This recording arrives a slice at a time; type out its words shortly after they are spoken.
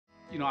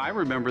I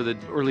remember the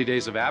early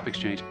days of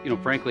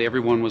AppExchange. Frankly,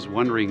 everyone was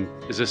wondering,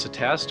 is this a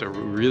test? Are we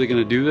really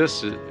going to do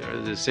this? Is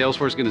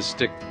Salesforce going to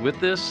stick with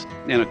this?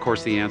 And of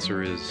course, the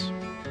answer is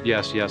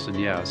yes, yes, and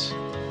yes.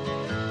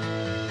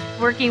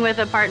 Working with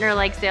a partner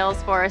like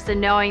Salesforce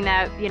and knowing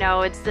that,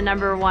 it's the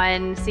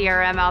 #1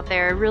 CRM out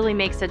there really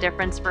makes a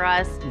difference for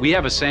us. We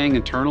have a saying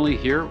internally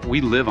here, we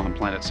live on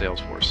Planet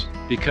Salesforce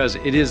because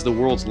it is the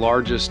world's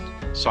largest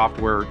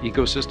software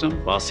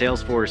ecosystem. While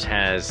Salesforce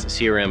has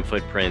CRM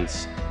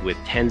footprints with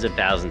tens of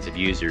thousands of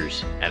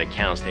users at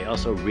accounts, they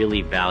also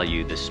really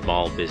value the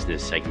small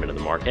business segment of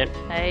the market.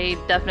 I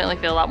definitely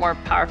feel a lot more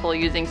powerful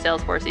using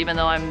Salesforce, even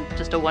though I'm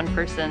just a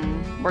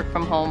one-person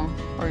work-from-home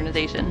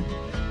organization.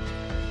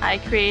 I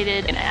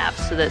created an app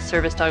so that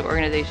service dog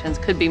organizations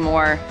could be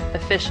more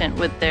efficient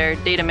with their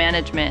data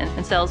management,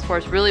 and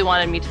Salesforce really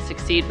wanted me to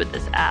succeed with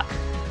this app.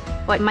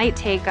 What might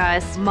take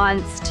us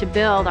months to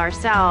build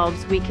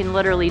ourselves, we can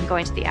literally go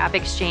into the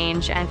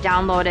AppExchange and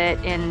download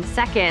it in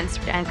seconds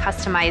and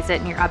customize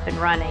it, and you're up and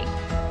running.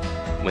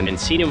 When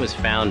Encina was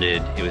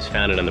founded, it was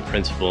founded on the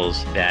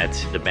principles that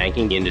the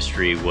banking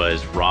industry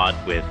was wrought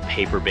with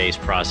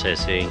paper-based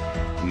processing,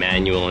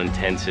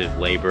 manual-intensive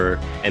labor,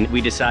 and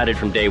we decided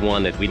from day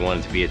one that we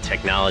wanted to be a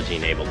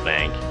technology-enabled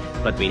bank.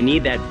 But we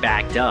need that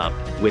backed up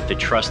with the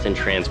trust and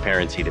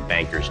transparency that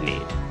bankers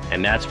need,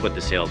 and that's what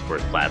the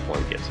Salesforce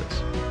platform gives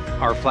us.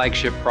 Our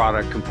flagship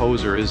product,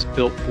 Composer, is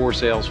built for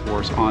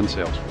Salesforce on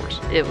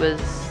Salesforce. It was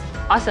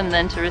awesome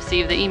then to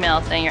receive the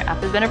email saying your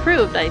app has been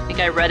approved. I think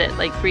I read it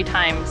like 3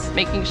 times,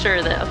 making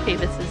sure that, okay,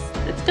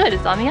 it's good,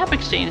 it's on the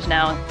AppExchange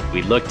now.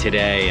 We look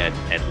today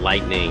at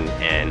Lightning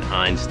and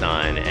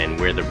Einstein and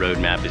where the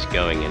roadmap is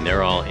going, and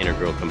they're all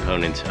integral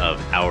components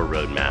of our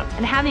roadmap.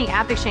 And having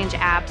AppExchange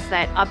apps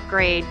that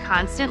upgrade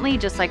constantly,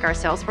 just like our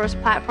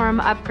Salesforce platform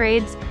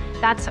upgrades,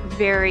 that's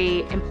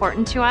very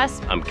important to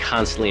us. I'm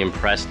constantly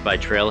impressed by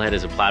Trailhead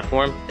as a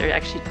platform. They're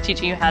actually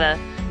teaching you how to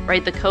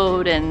write the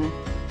code and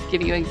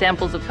give you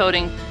examples of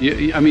coding.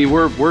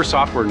 We're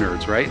software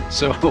nerds, right?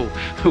 So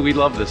we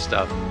love this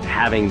stuff.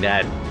 Having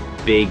that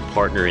big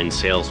partner in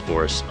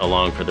Salesforce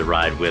along for the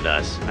ride with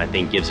us, I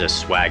think gives us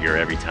swagger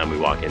every time we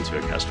walk into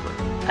a customer.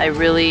 I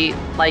really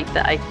like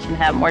that I can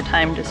have more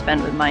time to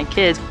spend with my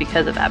kids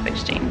because of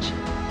AppExchange.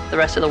 The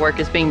rest of the work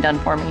is being done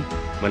for me.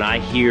 When I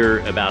hear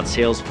about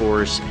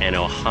Salesforce and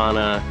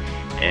Ohana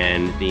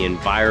and the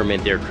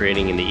environment they're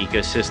creating in the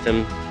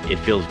ecosystem, it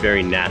feels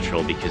very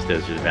natural because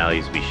those are the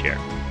values we share.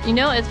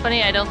 It's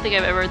funny, I don't think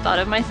I've ever thought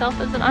of myself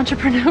as an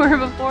entrepreneur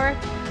before.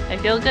 I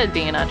feel good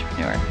being an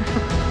entrepreneur.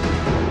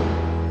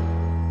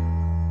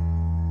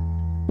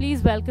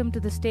 Please welcome to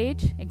the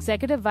stage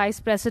Executive Vice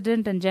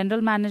President and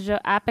General Manager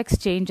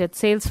AppExchange at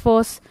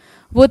Salesforce,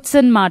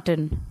 Woodson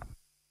Martin.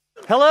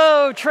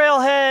 Hello,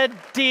 Trailhead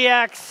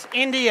DX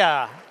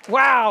India.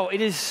 Wow,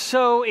 it is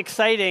so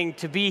exciting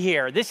to be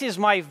here. This is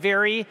my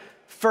very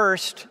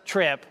first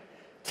trip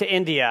to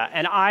India,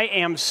 and I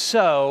am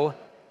so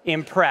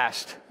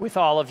impressed with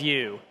all of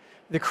you.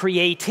 The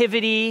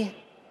creativity,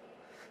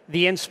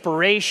 the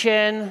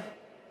inspiration,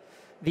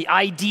 the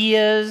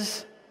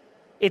ideas.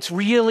 It's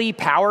really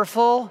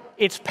powerful,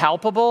 it's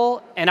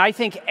palpable, and I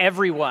think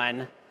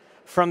everyone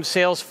from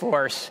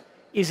Salesforce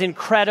is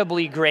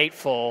incredibly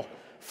grateful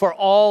for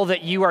all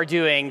that you are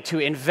doing to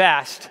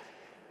invest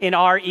in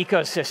our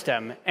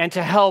ecosystem and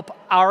to help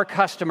our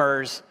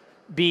customers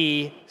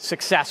be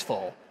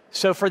successful.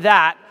 So for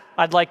that,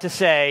 I'd like to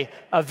say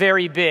a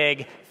very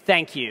big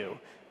thank you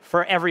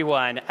for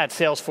everyone at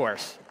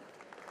Salesforce.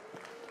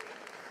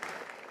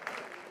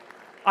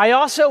 I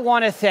also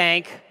want to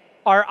thank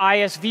our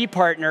ISV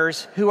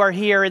partners who are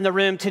here in the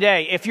room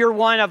today. If you're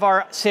one of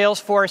our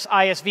Salesforce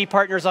ISV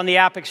partners on the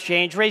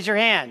AppExchange, raise your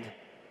hand.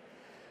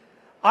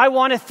 I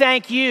want to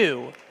thank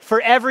you for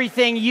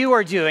everything you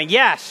are doing.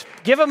 Yes,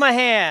 give them a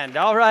hand.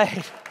 All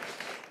right.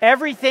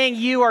 Everything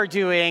you are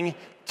doing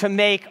to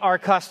make our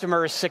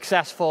customers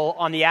successful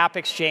on the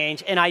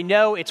AppExchange, and I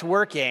know it's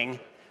working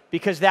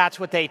because that's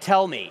what they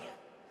tell me.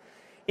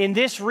 In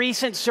this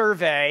recent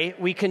survey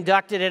we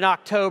conducted in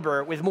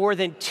October with more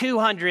than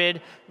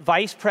 200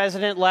 vice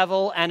president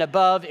level and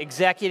above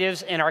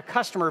executives in our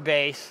customer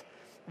base,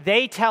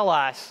 they tell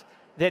us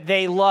that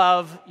they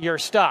love your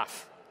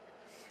stuff.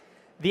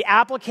 The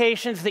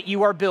applications that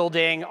you are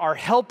building are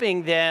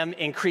helping them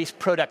increase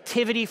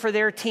productivity for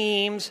their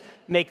teams,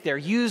 make their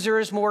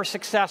users more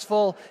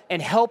successful,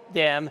 and help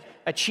them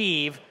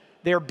achieve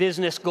their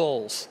business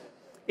goals.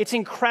 It's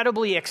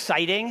incredibly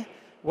exciting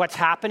what's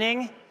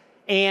happening,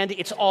 and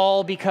it's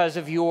all because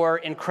of your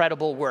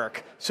incredible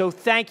work. So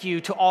thank you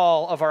to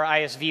all of our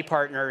ISV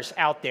partners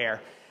out there.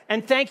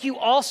 And thank you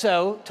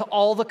also to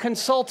all the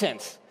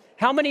consultants.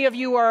 How many of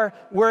you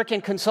work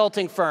in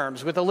consulting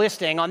firms with a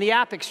listing on the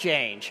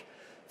AppExchange?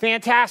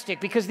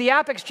 Fantastic, because the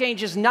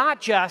AppExchange is not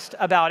just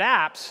about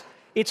apps,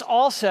 it's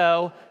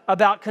also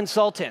about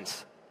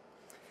consultants.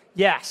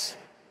 Yes,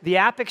 the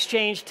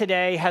AppExchange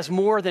today has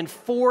more than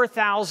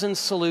 4,000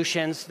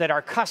 solutions that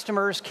our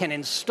customers can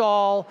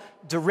install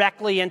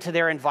directly into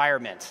their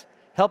environments,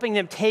 helping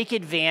them take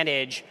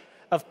advantage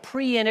of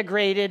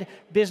pre-integrated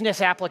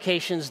business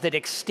applications that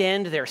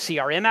extend their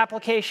CRM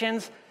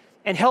applications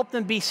and help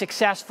them be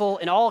successful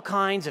in all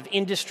kinds of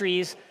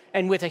industries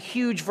and with a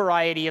huge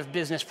variety of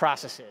business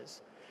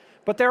processes.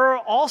 But there are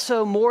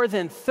also more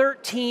than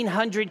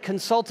 1,300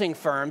 consulting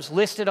firms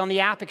listed on the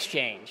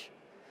AppExchange.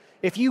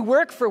 If you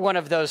work for one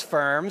of those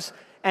firms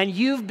and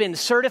you've been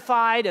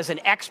certified as an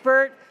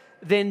expert,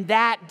 then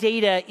that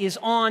data is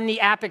on the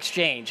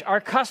AppExchange.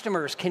 Our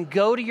customers can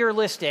go to your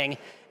listing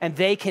and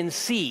they can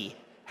see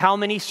how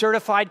many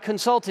certified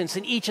consultants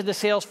in each of the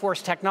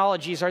Salesforce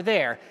technologies are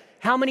there,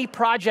 how many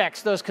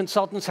projects those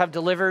consultants have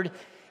delivered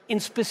in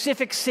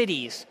specific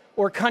cities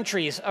or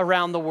countries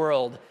around the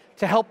world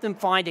to help them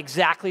find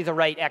exactly the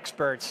right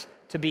experts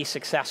to be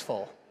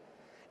successful.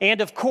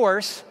 And of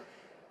course,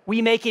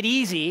 we make it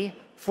easy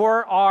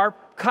for our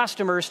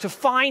customers to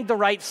find the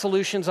right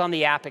solutions on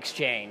the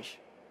AppExchange.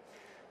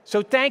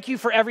 So thank you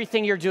for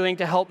everything you're doing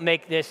to help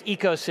make this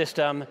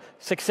ecosystem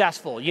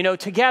successful. You know,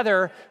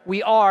 together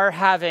we are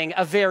having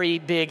a very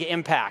big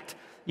impact.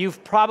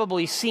 You've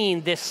probably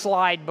seen this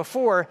slide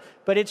before,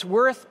 but it's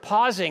worth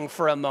pausing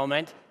for a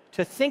moment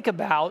to think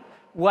about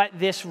what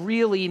this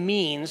really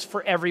means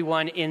for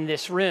everyone in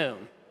this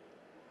room.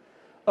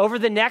 Over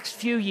the next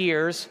few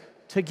years,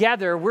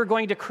 together, we're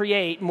going to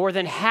create more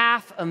than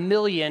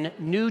 500,000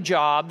 new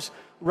jobs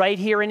right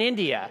here in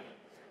India,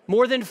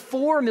 more than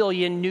 4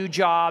 million new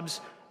jobs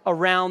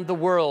around the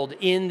world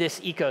in this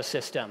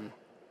ecosystem.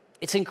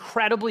 It's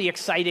incredibly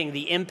exciting,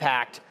 the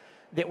impact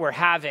that we're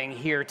having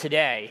here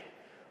today.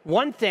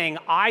 One thing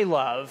I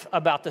love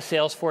about the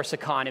Salesforce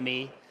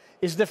economy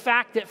is the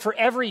fact that for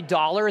every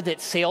dollar that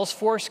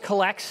Salesforce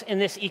collects in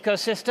this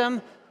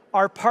ecosystem,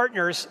 our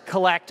partners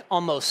collect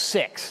almost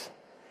 6.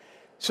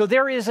 So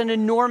there is an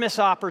enormous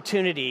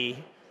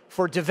opportunity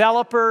for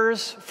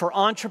developers, for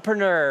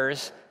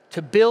entrepreneurs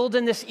to build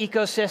in this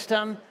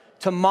ecosystem,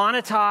 to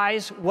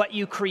monetize what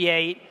you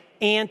create,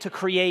 and to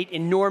create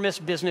enormous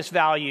business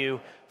value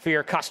for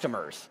your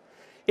customers.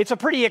 It's a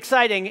pretty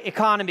exciting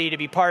economy to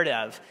be part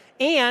of.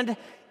 And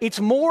it's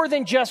more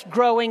than just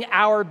growing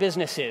our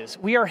businesses.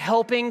 We are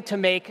helping to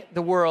make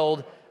the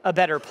world a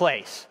better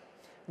place.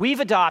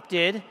 We've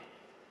adopted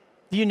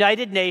the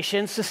United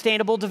Nations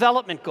Sustainable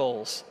Development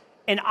Goals.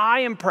 And I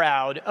am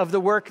proud of the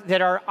work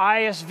that our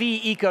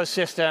ISV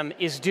ecosystem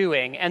is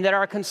doing and that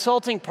our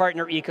consulting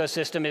partner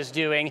ecosystem is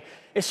doing,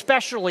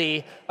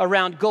 especially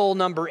around goal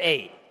number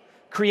 8,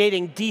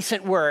 creating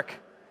decent work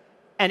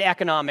and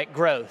economic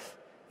growth.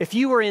 If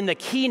you were in the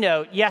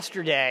keynote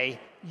yesterday,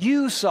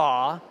 you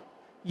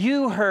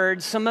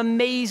heard some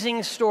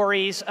amazing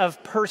stories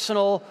of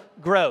personal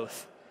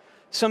growth,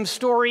 some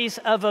stories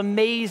of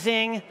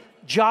amazing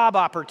job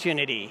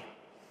opportunity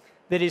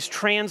that is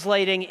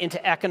translating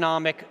into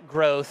economic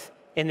growth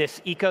in this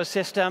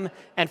ecosystem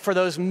and for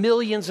those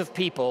millions of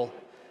people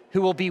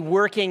who will be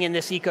working in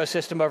this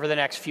ecosystem over the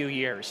next few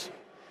years.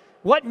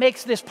 What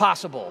makes this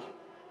possible?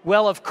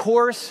 Well, of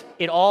course,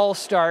 it all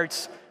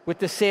starts with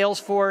the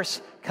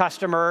Salesforce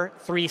Customer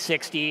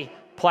 360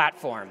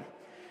 platform.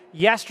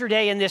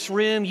 Yesterday in this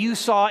room, you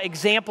saw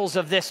examples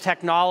of this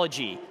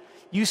technology.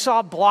 You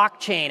saw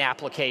blockchain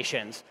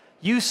applications.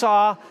 You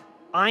saw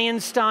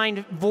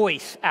Einstein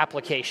voice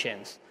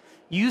applications.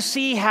 You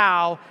see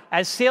how,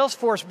 as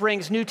Salesforce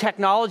brings new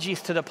technologies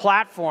to the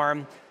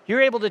platform,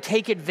 you're able to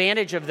take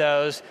advantage of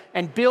those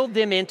and build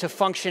them into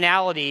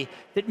functionality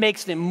that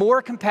makes them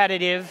more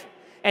competitive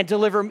and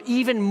deliver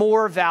even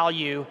more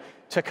value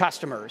to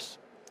customers.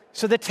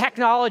 So the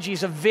technology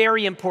is a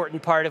very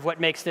important part of what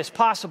makes this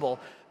possible,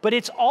 but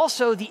it's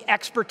also the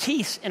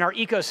expertise in our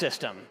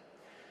ecosystem.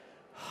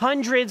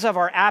 Hundreds of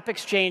our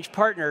AppExchange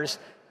partners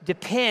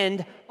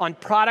depend on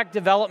product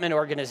development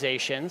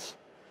organizations,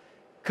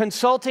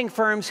 consulting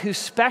firms who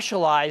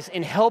specialize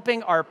in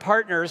helping our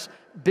partners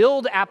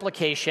build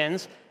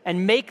applications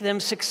and make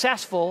them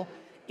successful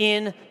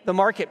in the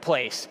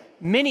marketplace.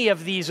 Many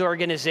of these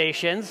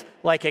organizations,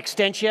 like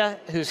Extentia,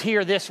 who's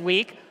here this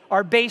week,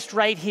 are based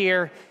right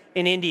here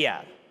in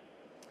India.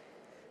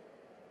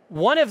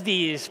 One of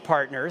these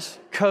partners,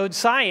 Code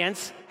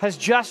Science, has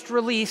just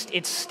released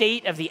its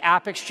State of the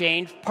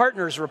AppExchange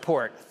Partners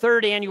Report,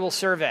 3rd annual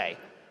survey.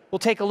 We'll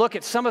take a look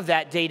at some of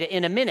that data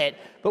in a minute,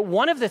 but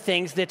one of the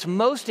things that's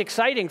most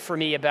exciting for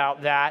me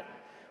about that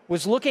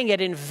was looking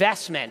at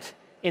investment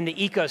in the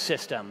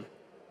ecosystem.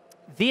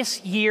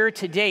 This year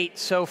to date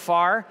so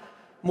far,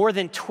 more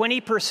than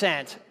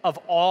 20% of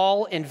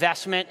all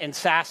investment in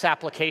SaaS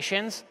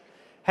applications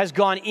has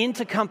gone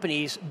into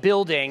companies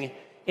building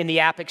in the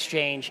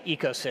AppExchange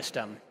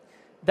ecosystem.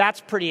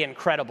 That's pretty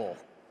incredible.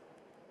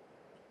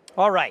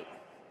 All right,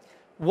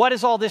 what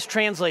is all this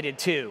translated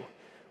to?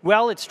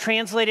 Well, it's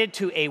translated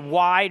to a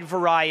wide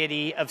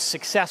variety of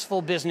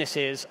successful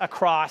businesses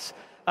across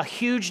a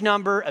huge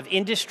number of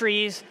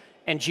industries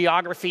and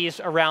geographies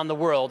around the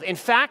world. In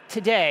fact,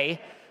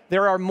 today,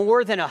 there are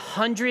more than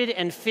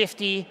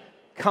 150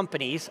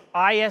 companies,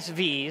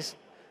 ISVs,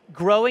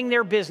 growing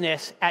their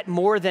business at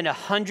more than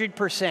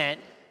 100%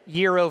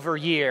 year over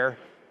year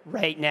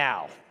right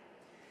now.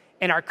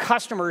 And our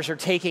customers are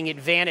taking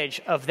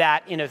advantage of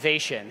that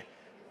innovation.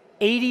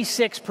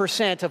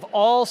 86% of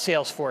all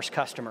Salesforce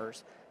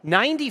customers,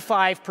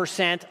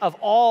 95% of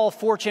all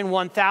Fortune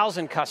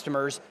 1000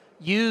 customers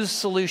use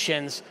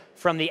solutions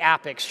from the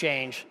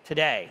AppExchange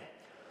today.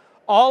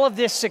 All of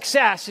this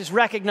success is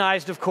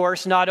recognized, of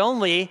course, not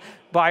only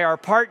by our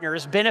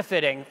partners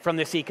benefiting from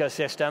this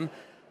ecosystem,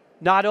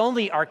 not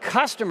only our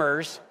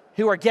customers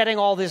who are getting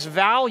all this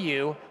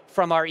value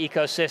from our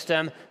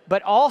ecosystem,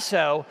 but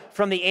also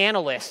from the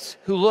analysts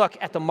who look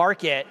at the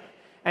market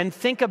and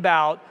think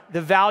about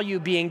the value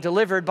being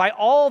delivered by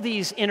all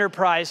these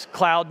enterprise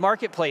cloud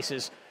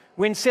marketplaces.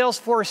 When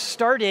Salesforce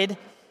started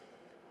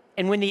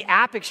and when the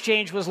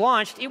AppExchange was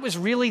launched, it was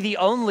really the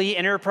only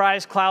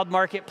enterprise cloud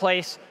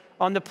marketplace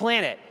on the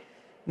planet.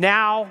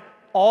 Now,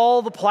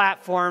 all the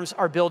platforms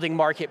are building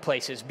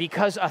marketplaces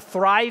because a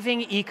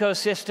thriving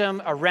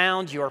ecosystem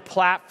around your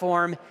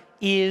platform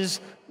is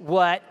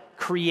what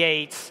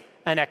creates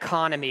an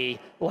economy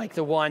like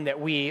the one that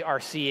we are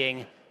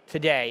seeing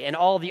today and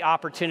all the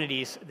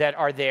opportunities that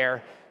are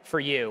there for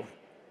you.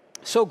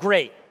 So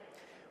great.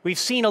 We've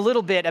seen a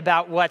little bit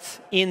about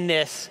what's in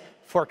this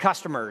for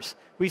customers.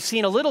 We've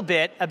seen a little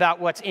bit about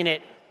what's in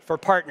it for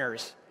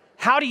partners.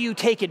 How do you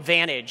take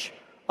advantage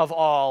of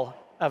all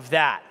of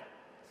that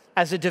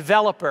as a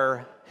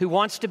developer who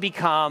wants to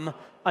become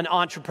an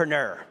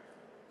entrepreneur?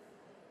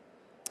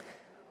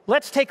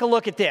 Let's take a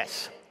look at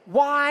this.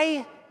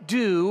 Why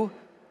do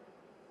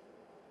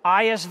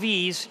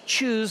ISVs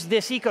choose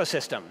this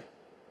ecosystem?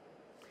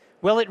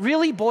 Well, it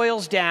really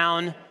boils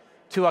down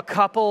to a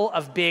couple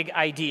of big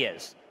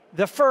ideas.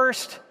 The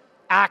first,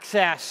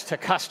 access to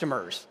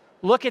customers.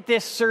 Look at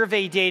this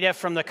survey data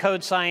from the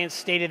Code Science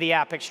State of the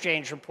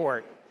AppExchange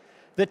report.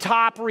 The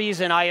top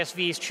reason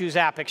ISVs choose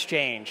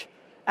AppExchange,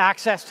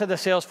 access to the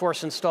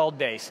Salesforce installed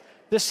base.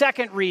 The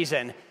second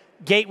reason,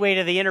 gateway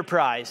to the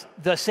enterprise,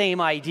 the same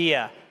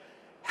idea.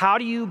 How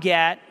do you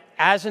get,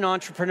 as an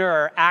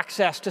entrepreneur,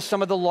 access to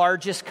some of the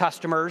largest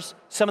customers,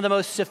 some of the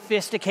most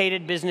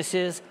sophisticated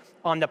businesses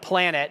on the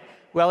planet?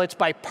 Well, it's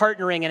by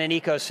partnering in an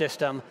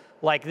ecosystem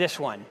like this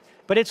one.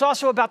 But it's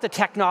also about the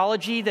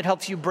technology that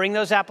helps you bring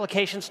those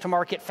applications to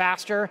market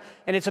faster,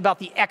 and it's about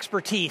the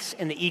expertise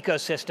in the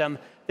ecosystem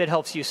that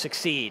helps you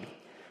succeed.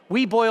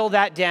 We boil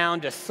that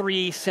down to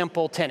three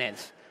simple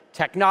tenets: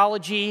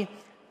 technology,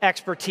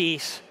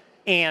 expertise,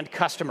 and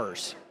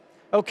customers.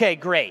 Okay,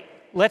 great.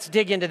 Let's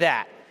dig into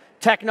that.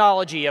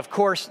 Technology, of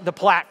course, the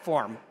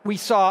platform. We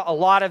saw a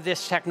lot of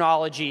this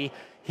technology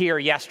here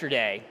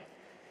yesterday.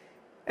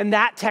 And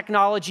that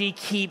technology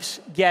keeps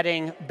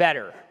getting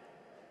better.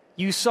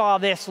 You saw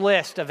this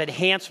list of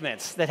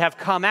enhancements that have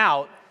come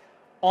out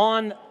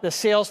on the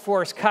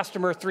Salesforce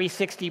Customer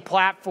 360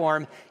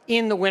 platform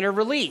in the winter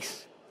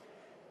release.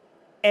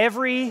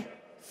 Every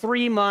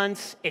 3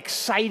 months,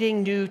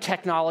 exciting new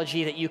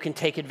technology that you can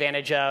take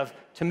advantage of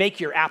to make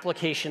your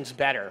applications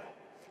better.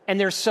 And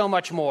there's so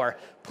much more.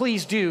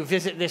 Please do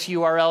visit this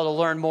URL to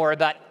learn more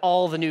about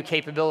all the new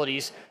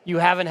capabilities you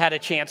haven't had a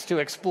chance to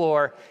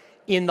explore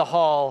in the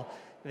hall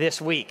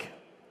this week.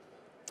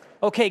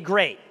 Okay,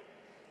 great.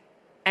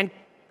 And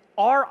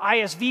our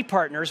ISV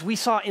partners, we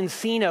saw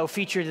nCino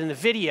featured in the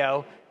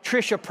video.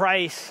 Tricia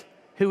Price,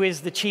 who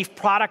is the Chief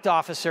Product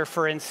Officer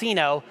for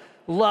nCino,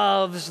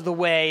 loves the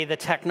way the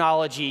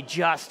technology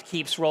just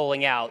keeps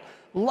rolling out,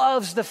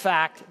 loves the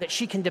fact that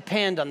she can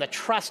depend on the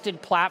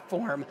trusted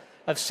platform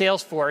of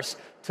Salesforce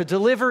to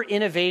deliver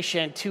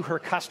innovation to her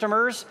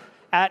customers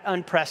at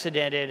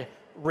unprecedented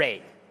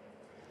rate.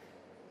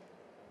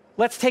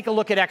 Let's take a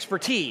look at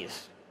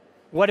expertise.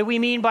 What do we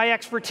mean by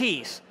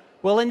expertise?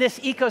 Well, in this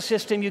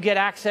ecosystem, you get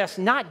access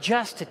not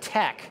just to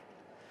tech,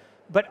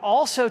 but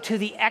also to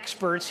the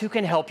experts who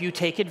can help you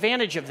take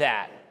advantage of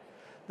that.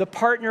 The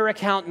partner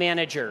account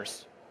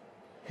managers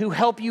who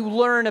help you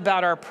learn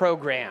about our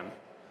program,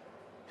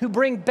 who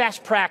bring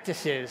best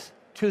practices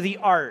to the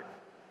art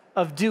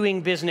of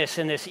doing business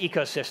in this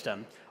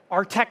ecosystem.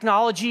 Our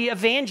technology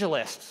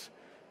evangelists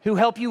who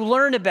help you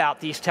learn about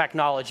these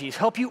technologies,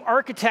 help you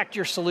architect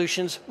your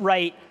solutions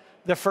right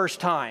the first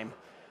time.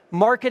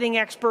 Marketing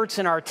experts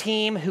in our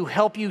team who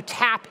help you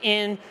tap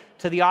in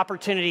to the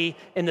opportunity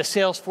in the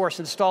Salesforce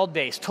installed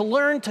base, to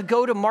learn to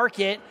go to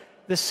market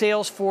the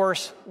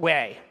Salesforce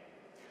way.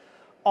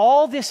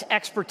 All this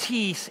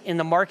expertise in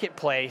the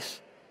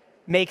marketplace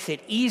makes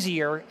it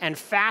easier and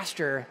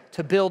faster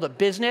to build a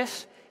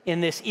business in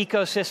this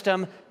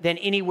ecosystem than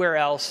anywhere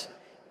else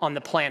on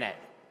the planet.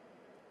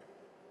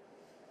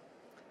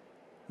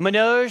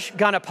 Manoj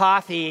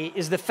Ganapathy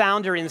is the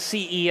founder and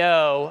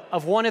CEO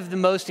of one of the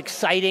most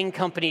exciting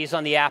companies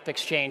on the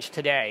AppExchange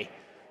today.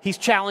 He's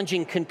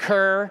challenging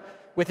Concur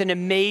with an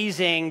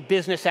amazing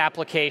business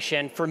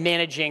application for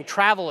managing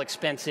travel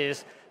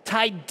expenses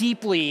tied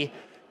deeply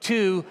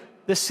to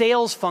the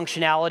sales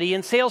functionality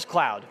in Sales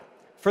Cloud.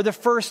 For the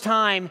first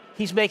time,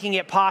 he's making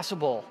it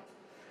possible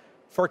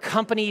for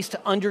companies to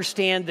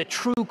understand the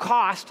true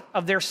cost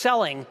of their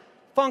selling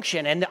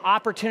function and the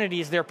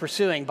opportunities they're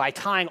pursuing by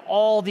tying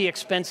all the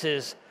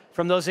expenses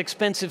from those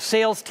expensive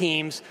sales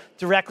teams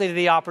directly to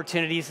the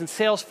opportunities in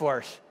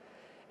Salesforce.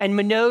 And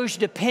Manoj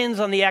depends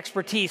on the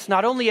expertise,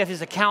 not only of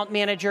his account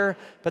manager,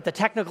 but the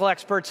technical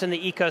experts in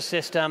the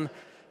ecosystem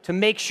to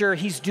make sure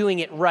he's doing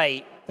it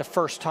right the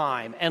first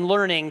time and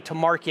learning to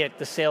market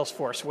the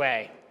Salesforce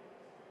way.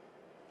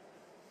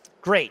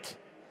 Great.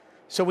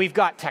 So we've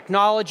got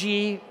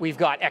technology, we've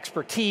got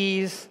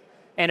expertise,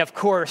 and of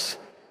course,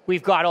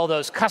 we've got all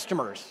those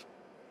customers.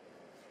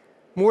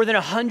 More than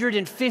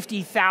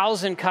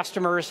 150,000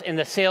 customers in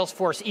the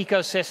Salesforce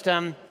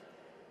ecosystem,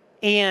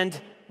 and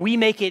we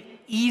make it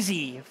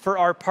easy for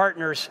our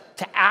partners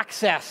to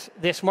access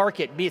this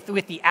market, be it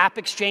with the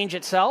AppExchange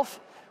itself,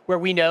 where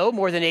we know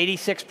more than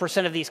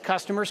 86% of these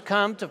customers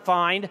come to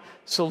find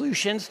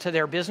solutions to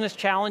their business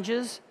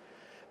challenges,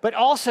 but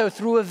also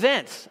through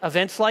events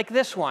like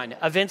this one,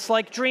 events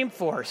like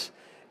Dreamforce,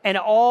 and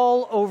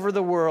all over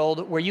the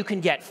world where you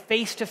can get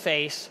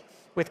face-to-face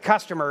with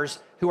customers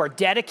who are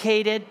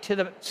dedicated to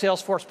the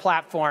Salesforce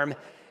platform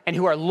and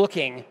who are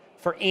looking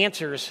for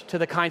answers to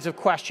the kinds of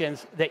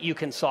questions that you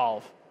can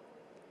solve.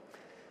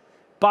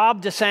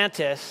 Bob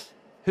DeSantis,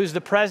 who's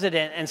the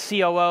president and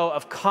COO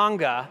of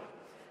Conga,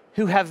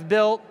 who have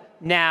built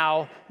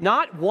now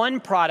not one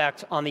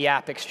product on the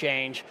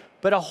AppExchange,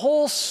 but a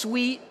whole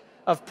suite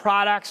of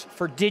products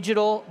for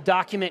digital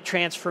document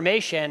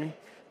transformation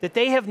that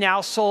they have now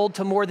sold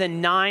to more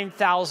than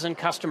 9,000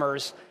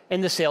 customers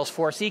in the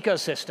Salesforce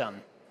ecosystem.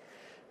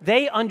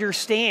 They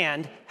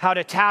understand how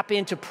to tap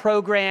into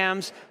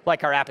programs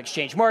like our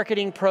AppExchange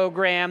marketing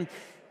program,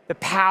 the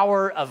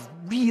power of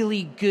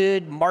really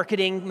good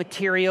marketing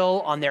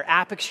material on their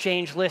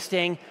AppExchange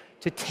listing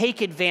to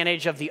take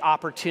advantage of the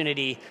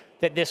opportunity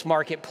that this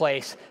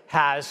marketplace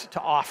has to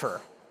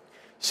offer.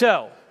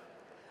 So,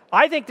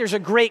 I think there's a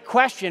great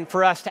question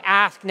for us to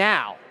ask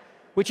now,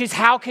 which is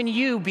how can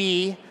you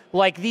be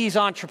like these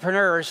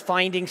entrepreneurs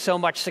finding so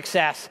much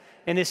success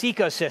in this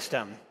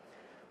ecosystem?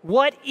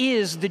 What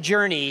is the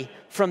journey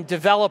from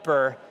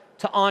developer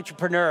to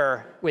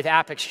entrepreneur with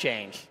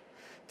AppExchange?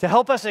 To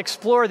help us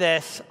explore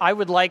this, I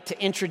would like to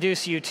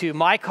introduce you to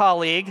my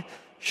colleague,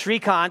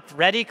 Shrikant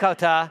Reddy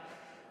Kota,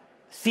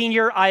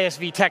 Senior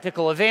ISV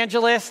Technical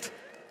Evangelist,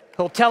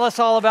 who'll tell us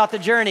all about the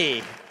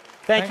journey.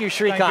 Thank you,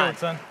 Shrikant. Thank you,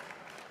 Hudson.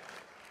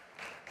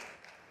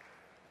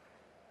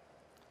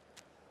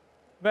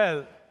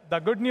 Well, the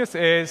good news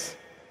is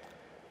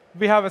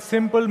we have a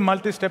simple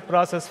multi-step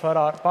process for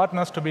our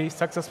partners to be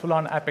successful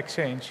on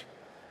AppExchange.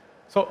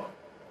 So,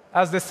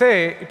 as they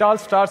say, it all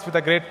starts with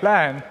a great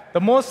plan. The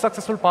most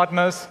successful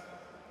partners,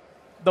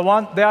 they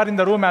are in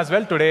the room as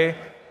well today.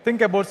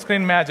 Think about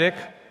Screen Magic,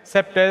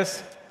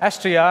 Septus,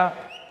 Astria.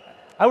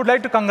 I would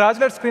like to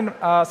congratulate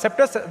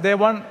Septus. They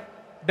won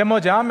Demo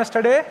Jam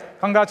yesterday.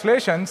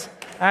 Congratulations.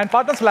 And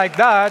partners like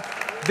that,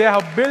 they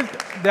have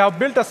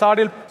built a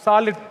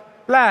solid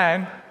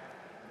plan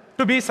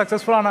to be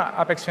successful on an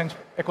AppExchange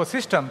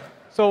ecosystem.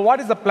 So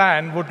what is the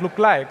plan would look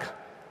like?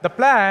 The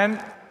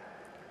plan,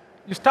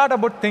 you start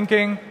about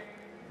thinking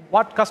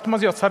what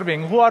customers you're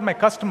serving, who are my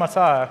customers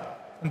are,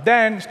 and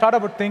then start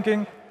about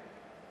thinking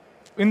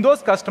in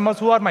those customers,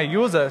 who are my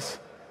users.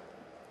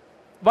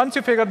 Once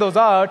you figure those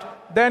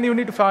out, then you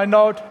need to find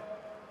out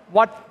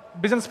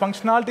what business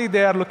functionality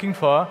they are looking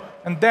for,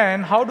 and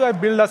then how do I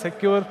build a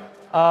secure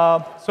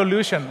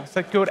solution,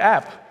 secure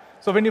app.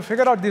 So when you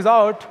figure out these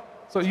out,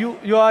 so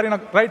you are in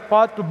a right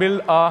path to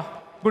build a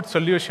good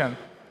solution.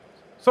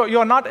 So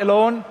you're not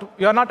alone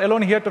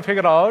here to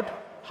figure out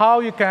how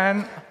you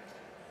can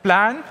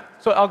plan.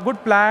 So a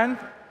good plan,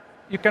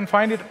 you can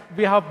find it.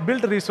 We have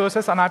built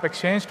resources on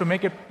AppExchange to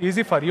make it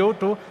easy for you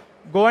to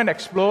go and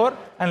explore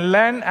and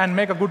learn and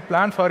make a good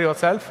plan for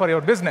yourself, for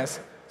your business.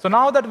 So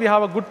now that we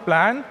have a good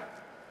plan,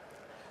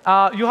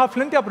 you have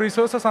plenty of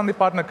resources on the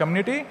partner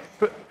community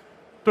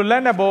to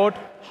learn about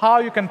how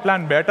you can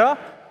plan better.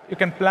 You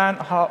can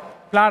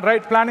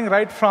planning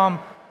right from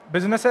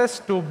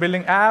businesses to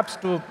building apps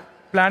to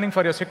planning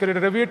for your security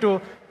review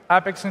to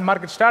AppExchange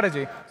market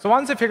strategy. So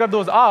once you figure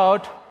those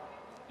out,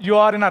 you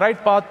are in a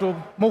right path to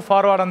move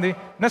forward on the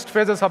next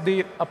phases of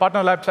the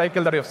partner life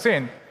cycle that you've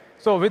seen.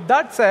 So with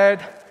that said,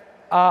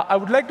 I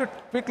would like to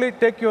quickly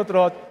take you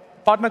through a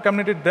partner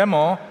community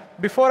demo.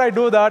 Before I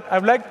do that, I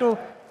would like to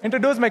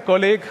introduce my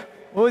colleague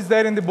who is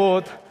there in the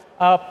booth,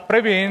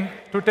 Praveen,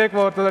 to take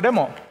over to the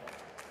demo.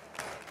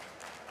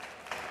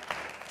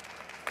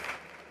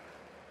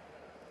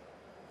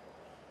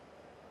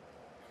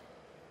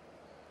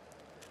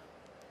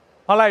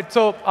 All right,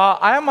 so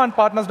I am on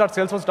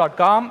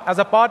partners.salesforce.com. As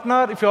a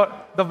partner,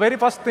 the very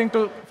first thing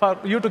for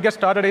you to get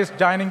started is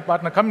joining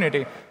partner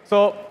community.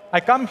 So I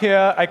come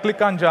here, I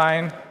click on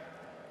join,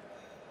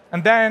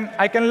 and then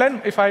I can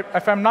learn, if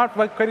I'm not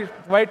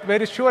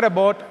very sure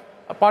about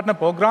a partner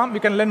program, we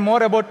can learn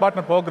more about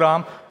partner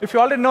program. If you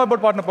already know about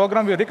partner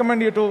program, we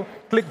recommend you to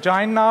click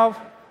join now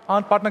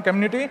on partner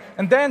community,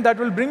 and then that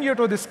will bring you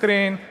to the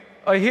screen.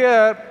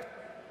 Here,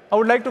 I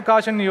would like to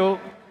caution you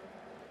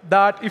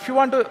that if you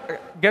want to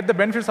get the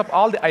benefits of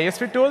all the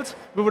ISV tools,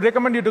 we would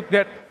recommend you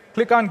to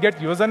click on Get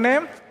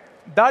Username.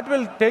 That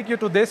will take you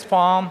to this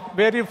form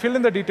where you fill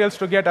in the details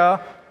to get a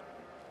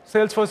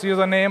Salesforce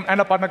username and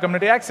a partner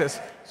community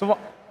access. So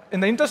in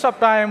the interest of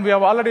time, we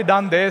have already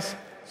done this.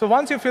 So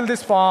once you fill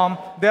this form,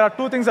 there are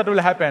two things that will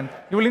happen.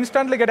 You will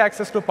instantly get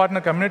access to partner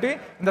community.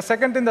 And the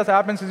second thing that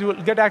happens is you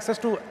will get access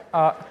to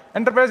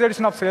enterprise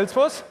edition of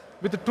Salesforce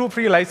with the 2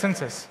 free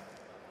licenses.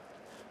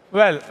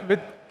 Well,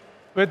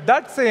 with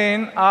that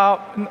saying,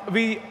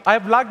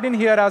 I've logged in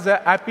here as a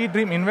Happy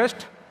Dream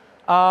Invest.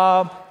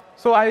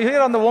 So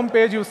here on the home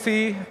page, you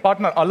see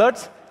partner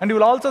alerts, and you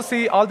will also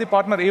see all the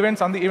partner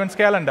events on the events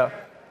calendar.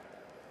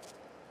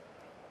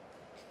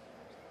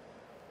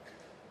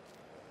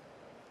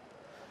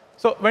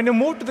 So when you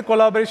move to the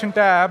collaboration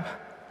tab,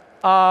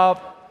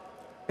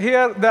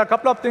 here there are a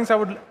couple of things I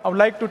would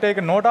like to take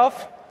a note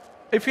of.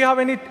 If you have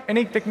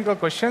any technical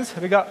questions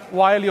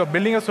while you're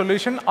building a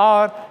solution,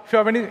 or if you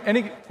have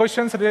any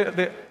questions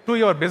to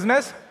your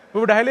business, we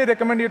would highly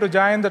recommend you to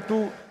join the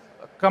 2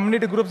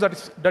 community groups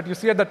that you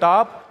see at the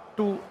top,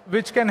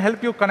 which can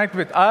help you connect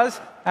with us,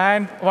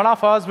 and one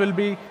of us will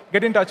be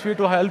get in touch with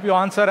you to help you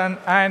answer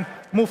and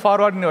move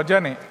forward in your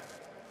journey.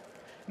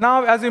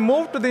 Now, as we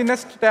move to the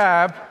next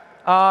tab,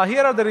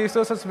 here are the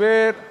resources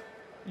where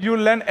you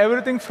learn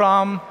everything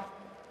from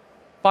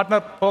partner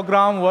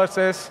program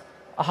versus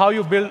how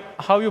you build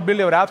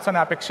your apps on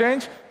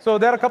AppExchange. So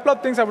there are a couple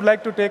of things I would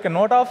like to take a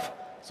note of.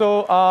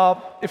 So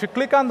if you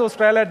click on those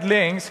trailhead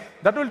links,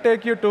 that will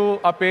take you to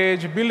a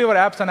page, Build Your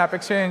Apps on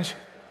AppExchange,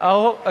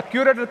 a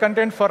curated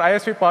content for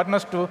ISV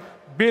partners to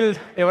build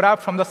your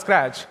app from the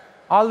scratch,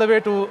 all the way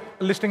to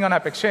listing on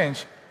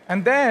AppExchange.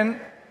 And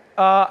then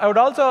I would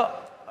also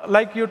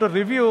like you to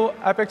review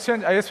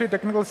AppExchange ISV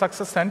Technical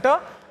Success Center.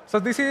 So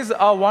this is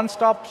a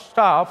one-stop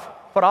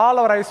shop for all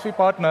our ISV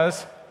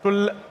partners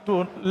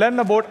to learn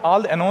about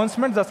all the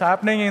announcements that's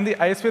happening in the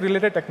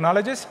ISV-related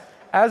technologies,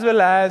 as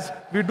well as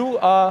we do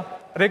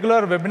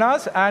regular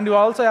webinars, and you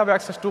also have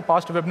access to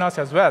past webinars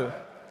as well.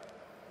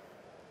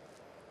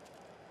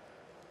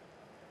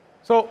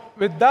 So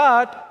with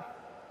that,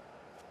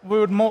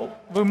 we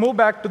move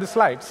back to the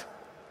slides.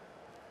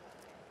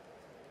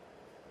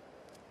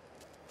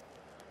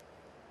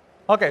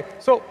 OK,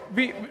 so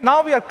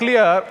now we are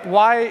clear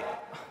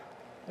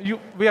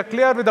we are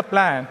clear with the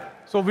plan.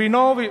 So we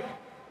know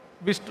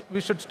we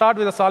should start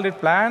with a solid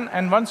plan,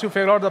 and once you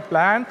figure out the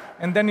plan,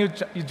 and then you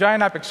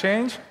join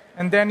AppExchange,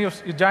 and then you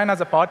join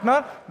as a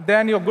partner,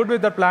 then you're good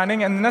with the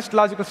planning, and the next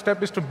logical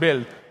step is to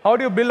build. How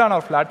do you build on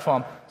our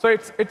platform? So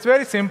it's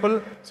very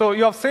simple. So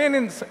you have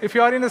seen, if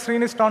you are in the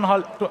Srini's town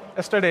hall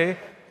yesterday,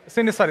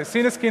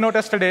 Srini's keynote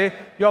yesterday,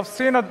 you have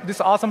seen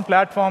this awesome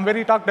platform where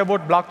he talked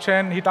about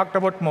blockchain, he talked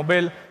about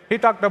mobile, he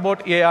talked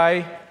about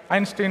AI,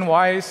 Einstein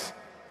voice,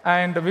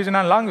 and vision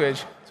and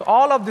language. So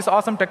all of this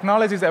awesome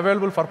technology is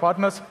available for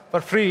partners for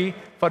free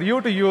for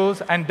you to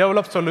use and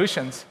develop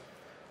solutions.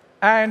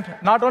 And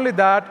not only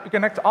that, you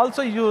can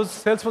also use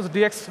Salesforce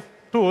DX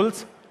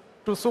tools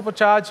to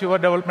supercharge your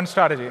development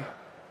strategy.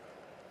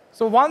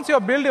 So once you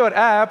build your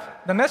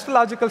app, the next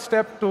logical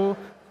step to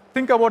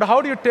think about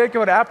how do you take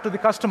your app to the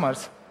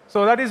customers.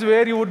 So that is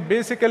where you would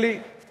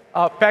basically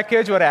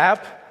package your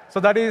app. So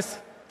that is,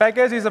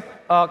 package is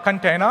a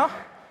container.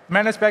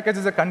 Managed package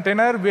is a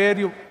container where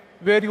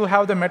you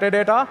have the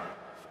metadata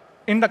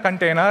in the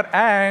container,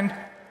 and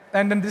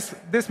then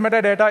this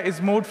metadata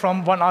is moved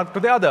from one org to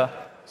the other.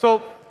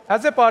 So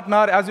as a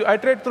partner, as you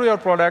iterate through your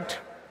product,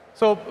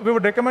 so we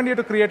would recommend you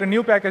to create a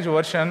new package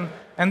version,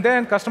 and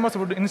then customers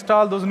would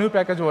install those new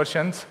package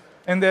versions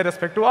in their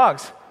respective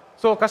orgs.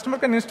 So a customer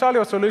can install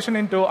your solution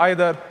into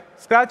either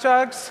scratch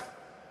orgs,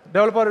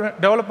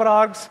 developer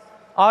orgs,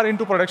 or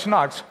into production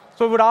orgs.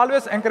 So we would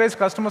always encourage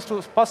customers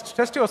to first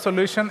test your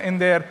solution in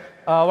their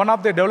one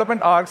of their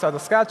development orgs or the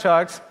scratch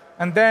orgs,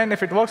 and then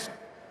if it works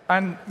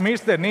and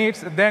meets their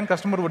needs, then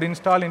customer would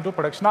install into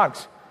production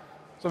orgs.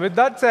 So with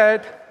that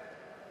said,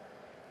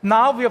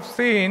 now we have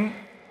seen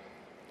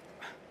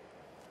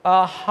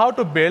how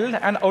to build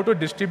and how to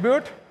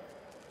distribute.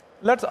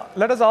 Let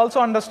us also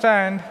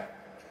understand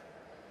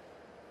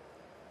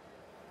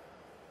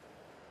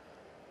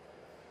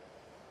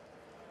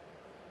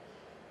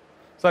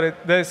sorry,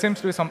 there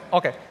seems to be some,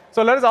 OK.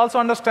 So let us also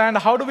understand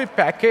how do we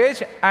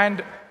package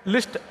and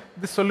list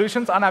the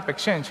solutions on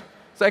AppExchange.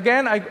 So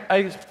again,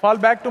 I fall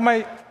back to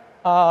my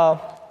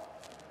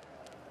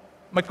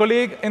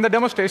colleague in the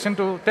demo station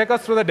to take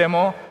us through the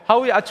demo,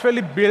 how we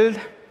actually build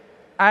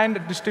and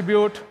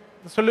distribute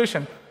the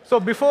solution. So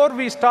before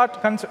we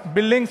start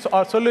building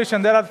our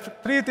solution, there are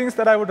 3 things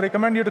that I would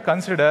recommend you to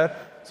consider.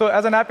 So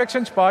as an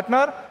AppExchange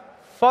partner,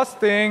 first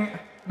thing,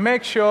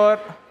 make sure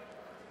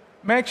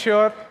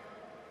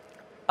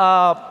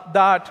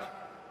that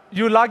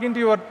you log into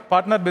your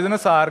partner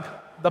business org.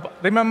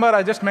 Remember,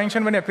 I just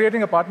mentioned when you're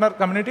creating a partner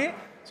community,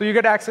 so you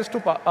get access to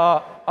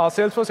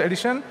Salesforce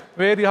Edition,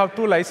 where you have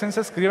 2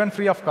 licenses given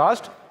free of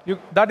cost.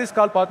 That is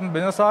called Partner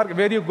Business Org,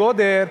 where you go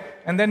there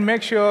and then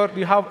make sure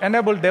you have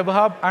enabled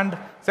DevHub and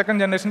second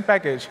generation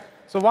package.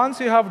 So once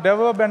you have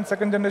DevHub and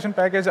second generation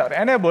package are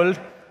enabled,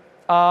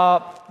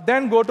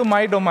 then go to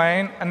My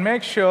Domain and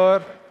make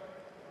sure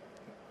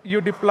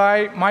you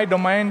deploy My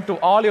Domain to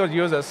all your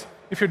users.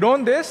 If you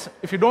don't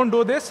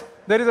do this,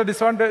 there is a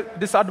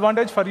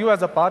disadvantage for you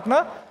as a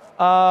partner.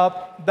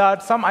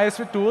 that some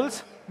ISV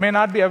tools may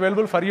not be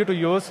available for you to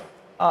use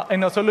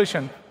in a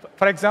solution.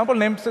 For example,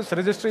 namespace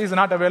registry is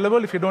not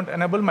available if you don't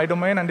enable my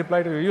domain and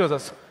deploy to your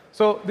users.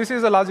 So this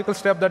is a logical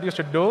step that you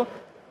should do.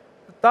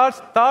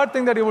 Third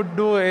thing that you would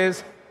do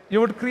is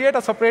you would create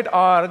a separate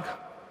org,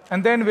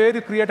 and then where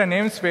you create a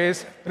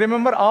namespace,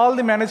 remember all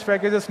the managed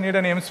packages need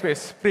a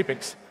namespace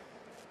prefix,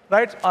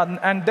 right?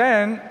 And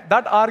then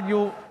that org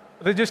you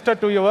register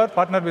to your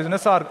partner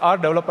business org or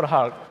developer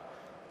org.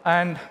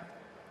 And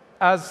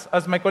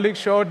as my colleague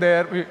showed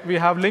there, we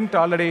have linked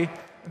already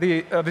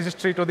the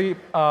registry to the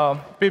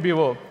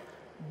PBO.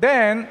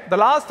 Then the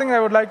last thing I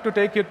would like to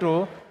take you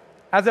to,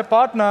 as a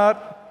partner,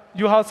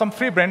 you have some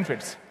free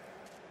benefits,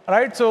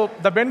 right? So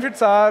the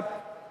benefits are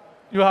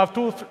you have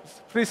 2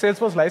 free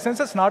Salesforce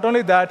licenses. Not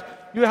only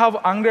that, you have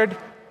 100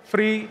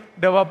 free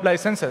DevHub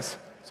licenses.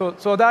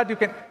 So that you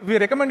can, we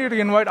recommend you to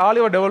invite all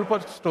your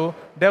developers to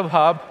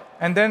DevHub,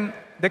 and then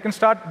they can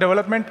start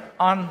development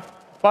on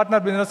partner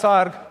business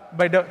org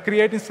by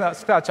creating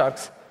scratch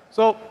orgs.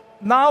 So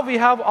now we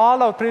have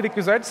all our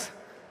prerequisites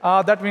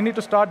that we need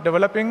to start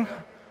developing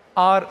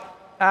our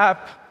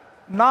app.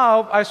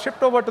 Now I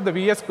shift over to the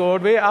VS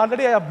Code, where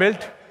already I have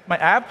built my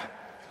app.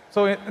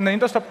 So in the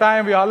interest of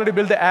time, we already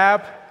built the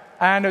app.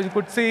 And as you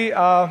could see,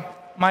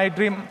 my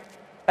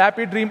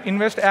Appy Dream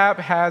Invest app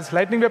has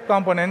Lightning Web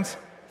Components,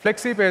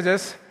 Flexi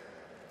Pages,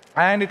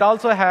 and it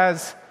also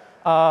has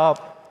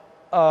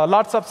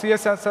lots of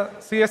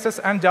CSS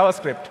and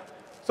JavaScript.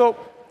 So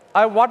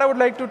what I would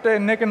like to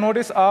make a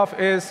notice of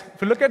is,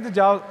 if you look at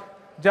the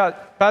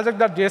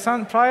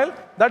project.json file,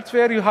 that's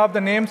where you have the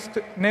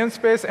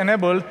namespace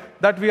enabled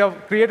that we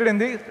have created in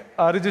the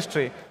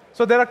registry.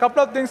 So there are a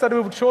couple of things that we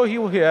would show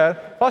you here.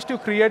 First, you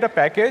create a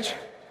package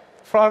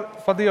for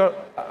the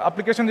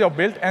application you have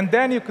built, and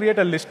then you create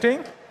a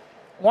listing.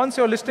 Once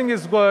your listing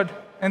is good,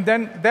 and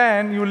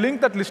then you link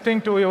that listing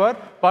to your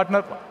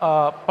partner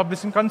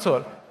publishing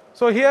console.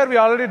 So here we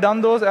already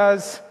done those,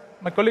 as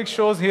my colleague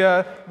shows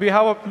here. We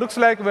have looks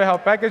like we have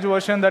a package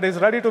version that is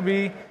ready to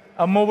be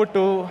moved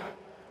to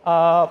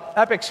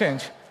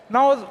AppExchange.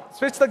 Now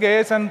switch the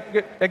gears and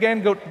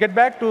get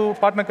back to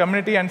partner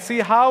community and see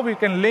how we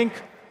can link,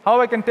 how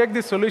I can take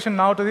this solution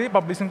now to the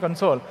publishing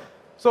console.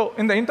 So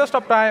in the interest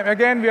of time,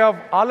 again, we have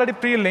already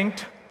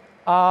pre-linked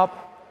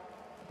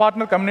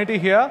partner community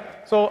here.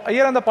 So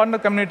here in the partner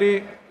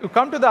community, you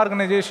come to the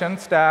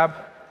organizations tab,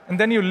 and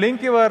then you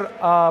link your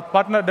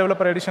partner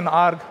developer edition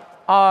org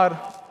or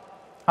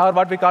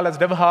what we call as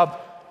DevHub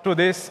to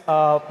this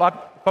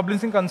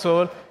publishing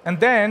console, and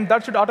then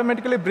that should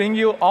automatically bring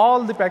you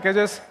all the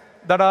packages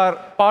that are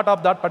part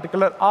of that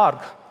particular org.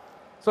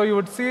 So you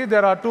would see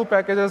there are 2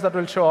 packages that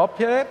will show up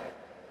here.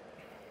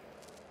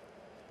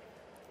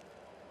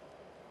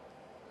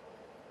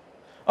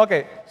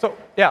 OK, so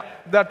yeah,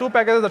 there are 2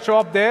 packages that show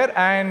up there,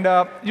 and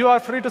you are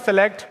free to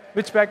select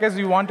which package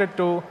you wanted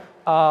to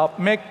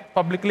make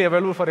publicly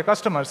available for your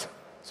customers.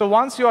 So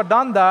once you are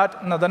done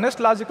that, now the next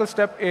logical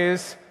step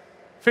is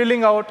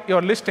filling out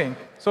your listing.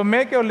 So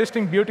make your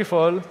listing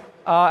beautiful,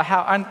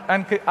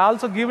 and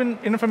also give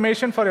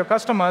information for your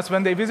customers.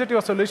 When they visit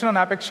your solution on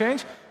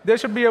AppExchange, they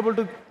should be able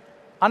to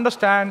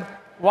understand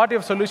what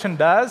your solution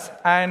does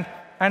and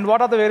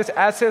what are the various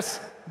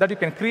assets that you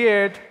can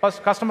create,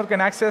 customer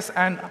can access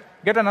and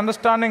get an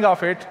understanding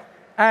of it,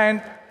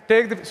 and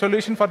take the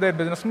solution for their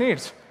business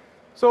needs.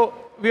 So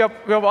we have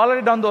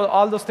already done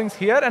all those things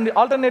here, and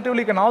alternatively,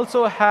 you can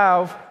also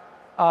have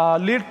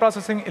lead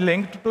processing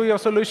linked to your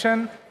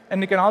solution,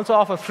 and you can also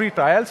offer free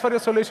trials for your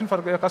solution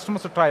for your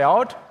customers to try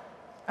out.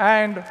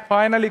 And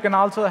finally, you can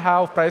also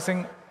have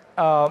pricing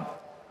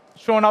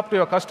shown up to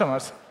your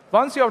customers.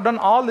 Once you have done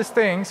all these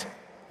things,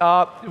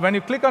 when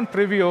you click on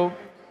preview,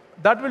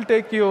 that will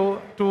take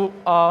you to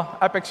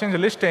AppExchange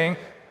listing.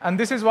 And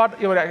this is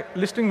what your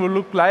listing will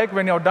look like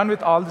when you're done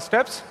with all the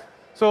steps.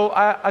 So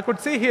I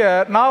could see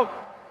here, now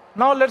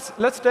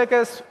let's take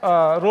a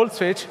role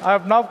switch. I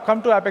have now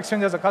come to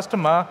AppExchange as a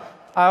customer.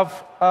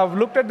 I've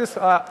looked at this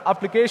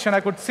application. I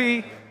could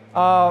see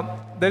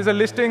there's a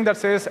listing that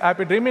says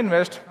Appy Dream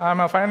Invest. I'm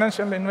a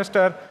financial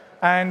investor,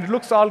 and it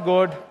looks all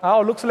good.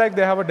 Looks like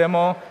they have a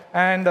demo,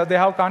 and they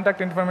have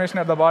contact information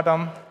at the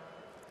bottom.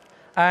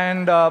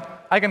 And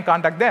I can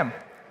contact them.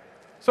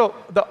 So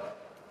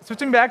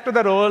switching back to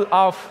the role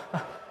of,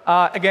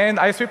 again,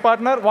 ISV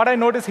partner, what I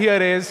notice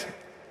here is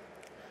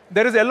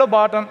there is yellow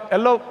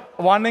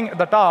warning at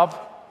the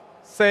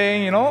top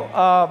saying,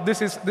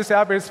 this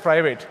app is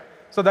private.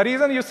 So the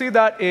reason you see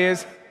that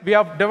is we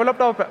have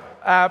developed our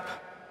app,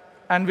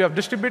 and we have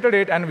distributed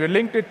it, and we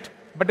linked it,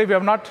 but we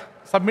have not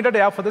submitted the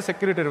app for the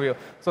security review.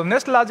 So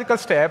next logical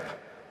step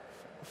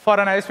for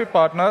an ISV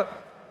partner,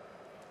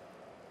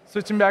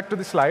 switching back to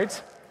the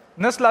slides,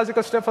 next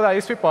logical step for the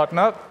ISV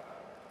partner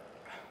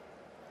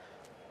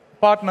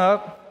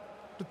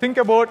to think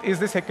about is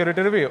the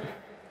security review.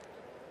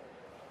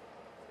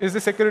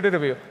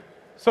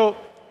 So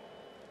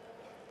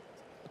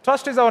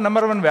trust is our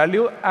 #1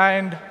 value,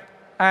 and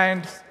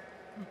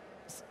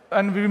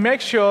we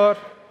make sure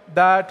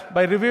that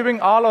by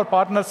reviewing all our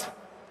partners'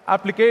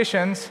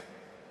 applications,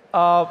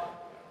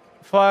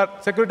 for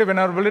security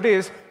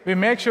vulnerabilities, we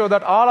make sure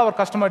that all our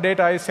customer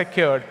data is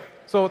secured.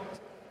 So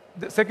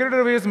the security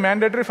review is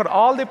mandatory for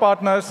all the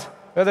partners,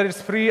 whether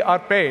it's free or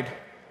paid.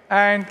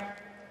 And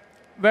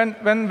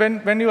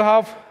when you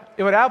have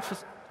your app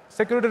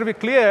security review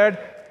cleared,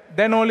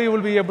 then only you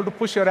will be able to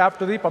push your app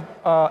to the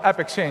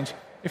AppExchange.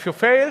 If you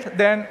failed,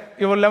 then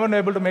you will never be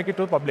able to make it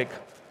to public.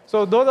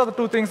 So those are the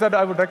two things that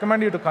I would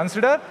recommend you to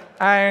consider.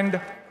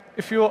 And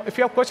if you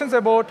have questions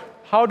about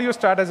how do you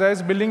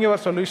strategize building your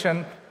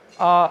solution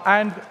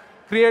and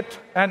create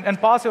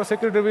and pass your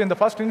security review in the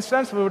first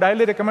instance, we would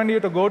highly recommend you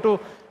to go to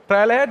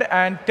Trailhead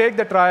and take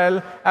the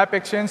trial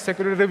AppExchange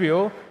security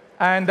review.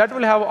 And that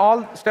will have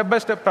all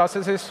step-by-step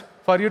processes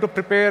for you to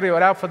prepare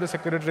your app for the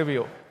security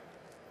review.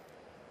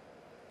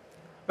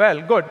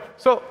 Well, good.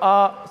 So,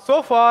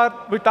 so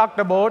far, we talked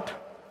about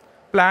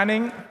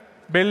planning,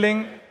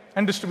 building,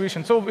 and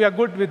distribution. So we are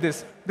good with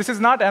this. This is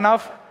not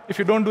enough if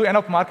you don't do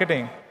enough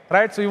marketing,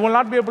 right? So you will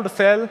not be able to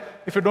sell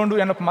if you don't do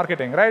enough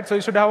marketing, right? So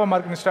you should have a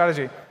marketing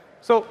strategy.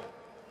 So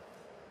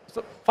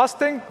first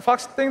thing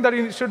that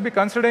you should be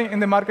considering in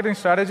the marketing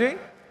strategy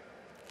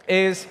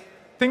is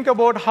think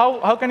about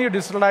how can you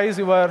digitalize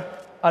your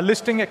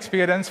listing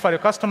experience for your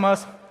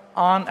customers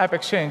on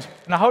AppExchange.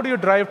 Now, how do you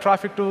drive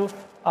traffic to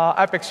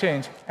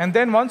AppExchange? And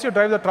then once you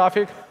drive the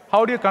traffic,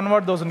 how do you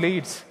convert those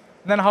leads?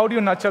 And then how do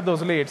you nurture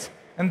those leads?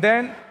 And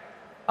then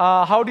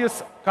how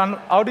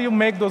do you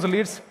make those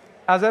leads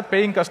as a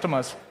paying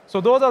customers? So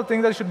those are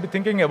things that you should be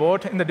thinking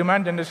about in the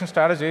demand generation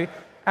strategy.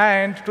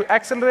 And to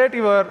accelerate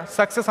your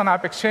success on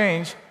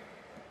AppExchange,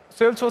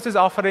 Salesforce is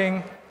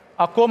offering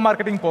a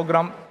co-marketing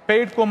program,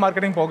 paid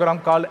co-marketing program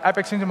called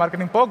AppExchange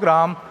Marketing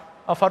Program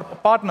for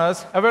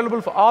partners,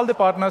 available for all the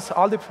partners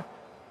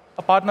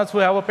who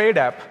have a paid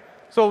app.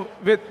 So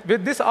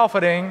with this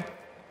offering,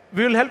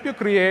 we will help you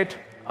create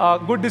a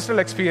good digital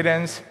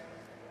experience,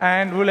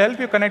 and we'll help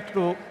you connect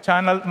to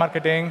channel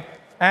marketing.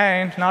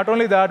 And not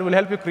only that, we'll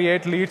help you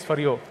create leads for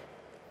you.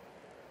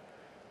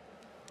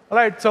 All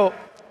right, so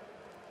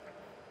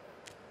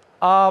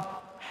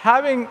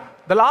having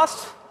the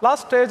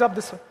last stage of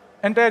this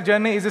entire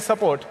journey is the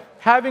support.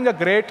 Having a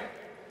great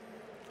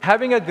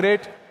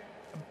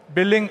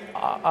building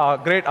a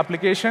great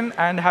application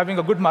and having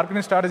a good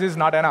marketing strategy is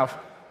not enough.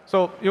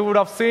 So you would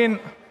have seen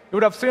a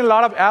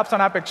lot of apps on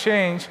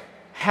AppExchange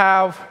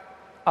have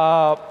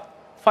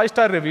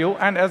 5-star review,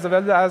 and as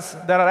well as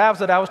there are apps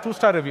that have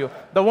 2-star review.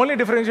 The only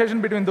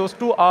differentiation between those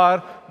two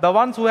are the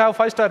ones who have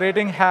 5-star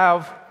rating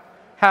have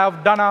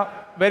done a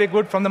very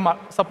good from the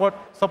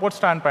support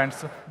standpoint.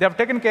 So they have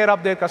taken care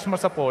of their customer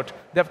support.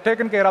 They have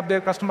taken care of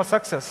their customer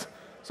success.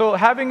 So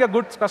having a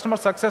good customer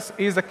success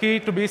is the key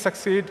to be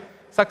succeeded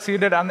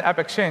on the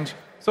AppExchange.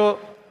 So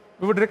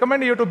we would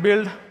recommend you to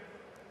build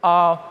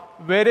a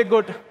very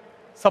good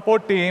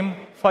support team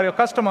for your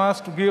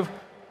customers to give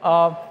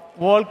a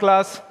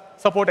world-class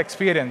support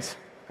experience,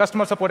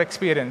 customer support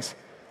experience.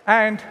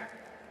 And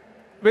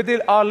with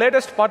our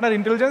latest partner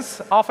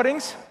intelligence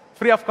offerings,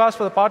 free of cost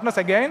for the partners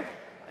again,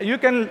 you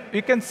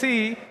can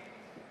see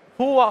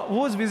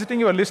who is visiting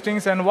your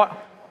listings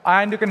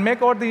and you can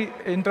make out the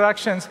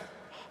interactions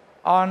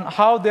on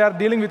how they are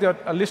dealing with your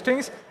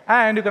listings,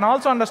 and you can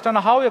also understand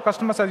how your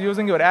customers are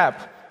using your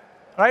app,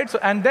 right? So,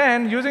 and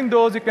then using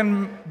those, you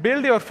can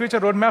build your future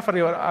roadmap for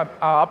your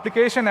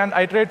application and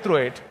iterate through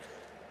it.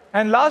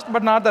 And last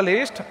but not the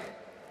least,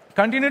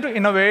 continue to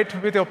innovate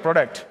with your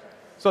product.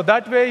 So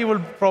that way you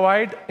will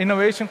provide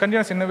innovation,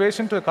 continuous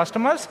innovation to the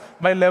customers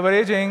by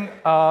leveraging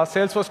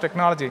Salesforce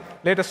technology,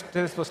 latest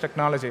Salesforce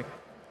technology.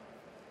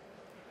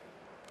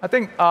 I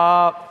think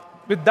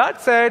with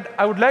that said,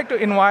 I would like to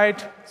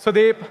invite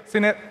Sudeep,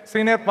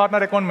 Senior Partner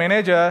Account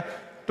Manager,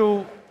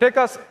 to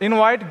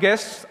invite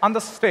guests on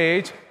the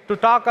stage to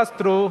talk us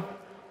through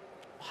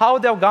how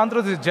they have gone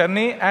through this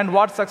journey and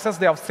what success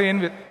they have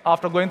seen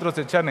after going through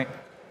this journey.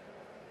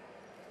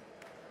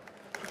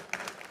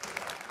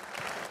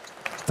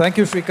 Thank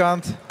you,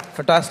 Srikanth.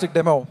 Fantastic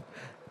demo.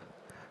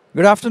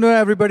 Good afternoon,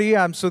 everybody.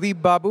 I'm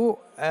Sudeep Babu,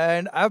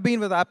 and I've been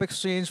with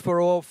AppExchange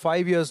for over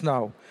 5 years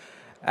now.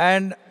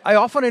 And I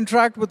often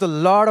interact with a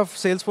lot of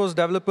Salesforce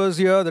developers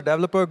here, the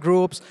developer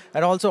groups,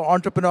 and also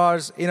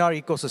entrepreneurs in our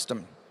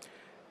ecosystem.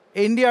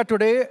 India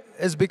today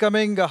is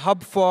becoming a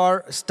hub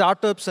for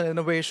startups and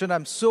innovation.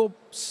 I'm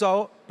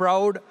so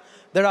proud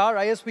that our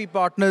ISV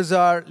partners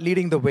are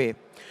leading the way.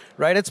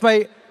 Right? It's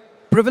my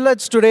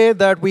privilege today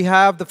that we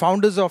have the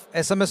founders of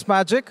SMS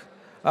Magic,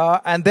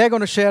 and they're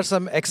going to share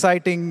some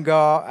exciting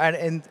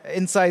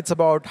insights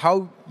about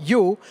how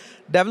you,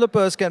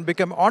 developers, can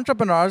become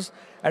entrepreneurs,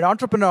 and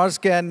entrepreneurs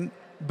can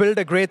build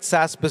a great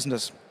SaaS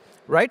business,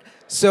 right?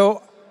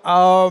 So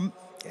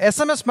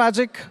SMS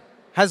Magic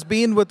has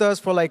been with us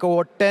for like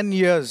over 10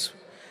 years.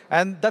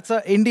 And that's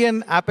an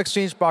Indian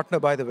AppExchange partner,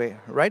 by the way,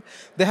 right?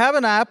 They have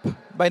an app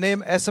by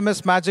name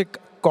SMS Magic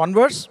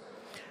Converse,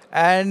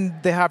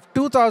 and they have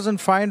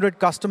 2,500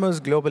 customers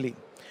globally.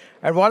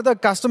 And what are the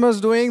customers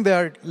doing?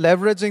 They're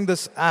leveraging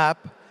this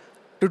app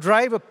to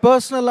drive a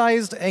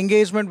personalized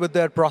engagement with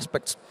their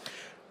prospects.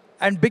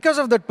 And because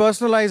of that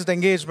personalized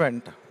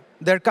engagement,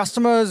 their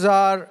customers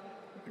are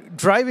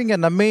driving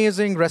an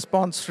amazing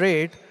response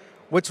rate,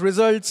 which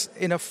results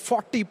in a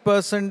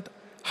 40%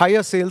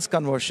 higher sales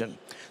conversion.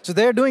 So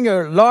they're doing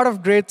a lot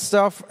of great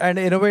stuff and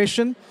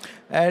innovation.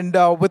 And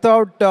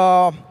without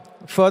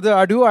further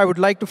ado, I would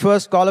like to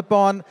first call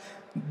upon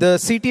the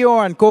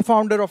CTO and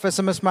co-founder of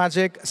SMS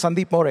Magic,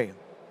 Sandeep More.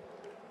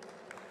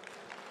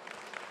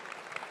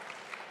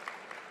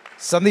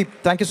 Sandeep,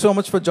 thank you so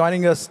much for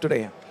joining us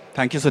today.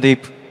 Thank you,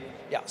 Sudeep.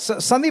 Yeah, so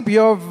Sandeep,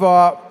 you've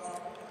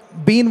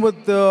been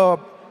with the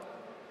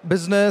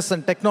business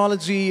and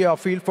technology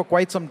field for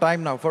quite some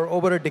time now, for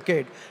over a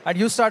decade. And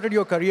you started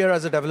your career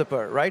as a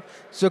developer, right?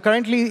 So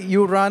currently,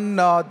 you run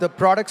the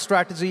product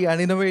strategy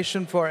and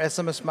innovation for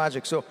SMS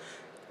Magic. So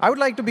I would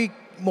like to be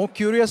more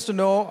curious to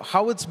know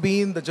how it's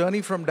been, the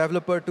journey from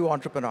developer to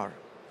entrepreneur.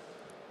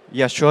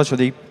 Yeah, sure,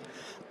 Sudeep.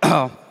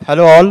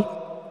 Hello, all.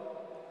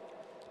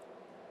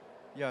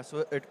 Yeah,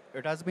 so it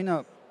has been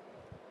a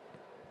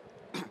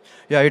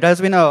it has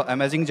been an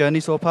amazing journey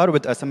so far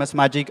with SMS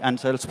Magic and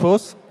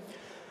Salesforce.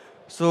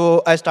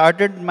 So I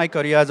started my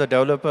career as a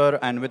developer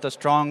and with a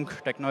strong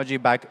technology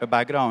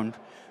background.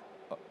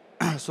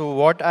 So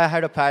what I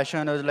had a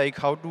passion is like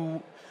how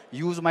to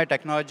use my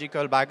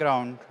technological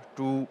background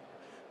to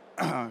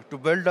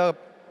build a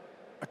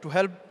to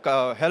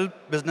help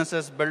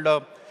businesses build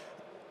a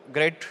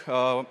great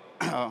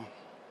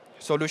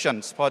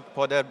solutions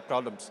for their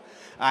problems.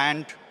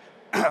 And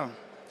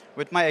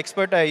with my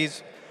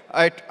expertise,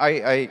 with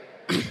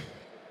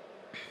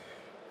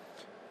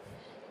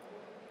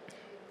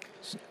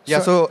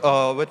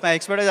my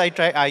expertise, I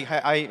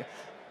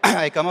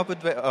come up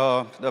with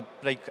the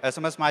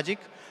SMS Magic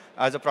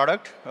as a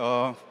product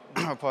for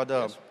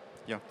the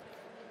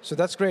So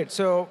that's great.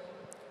 So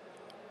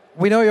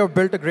we know you've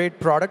built a great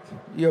product.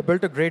 You've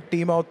built a great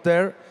team out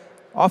there.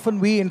 Often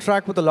we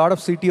interact with a lot of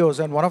CTOs,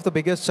 and one of the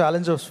biggest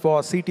challenges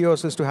for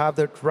CTOs is to have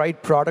that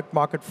right product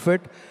market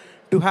fit,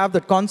 to have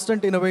that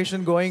constant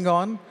innovation going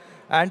on,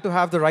 and to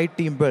have the right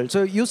team built.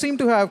 So you seem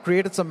to have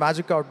created some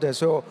magic out there.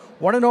 So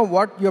want to know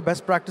what your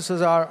best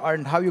practices are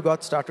and how you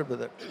got started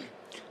with it.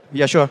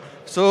 Yeah, sure.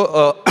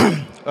 So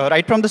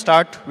right from the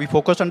start, we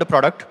focused on the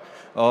product.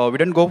 We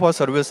didn't go for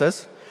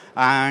services.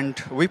 And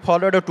we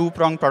followed a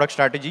two-pronged product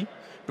strategy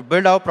to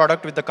build our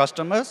product with the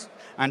customers.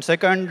 And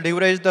second,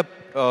 leverage the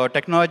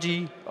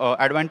technology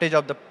advantage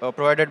of the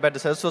provided by the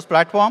Salesforce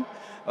platform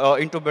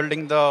into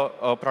building the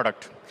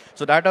product.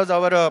 So that was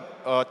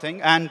our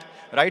thing. And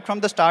right from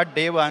the start,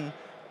 day one,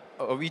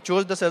 we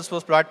chose the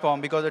Salesforce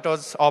platform because it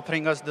was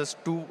offering us this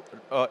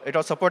it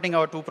was supporting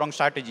our two-pronged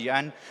strategy.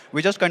 And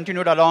we just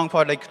continued along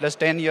for less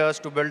 10 years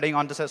to building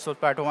on the Salesforce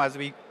platform as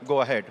we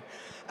go ahead.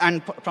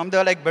 And from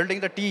there, building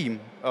the team.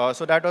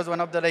 So that was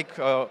one of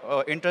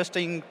the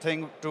interesting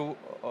thing to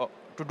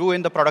do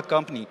in the product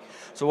company.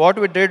 So what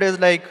we did is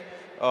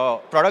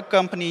product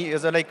company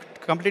is a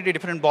completely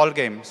different ball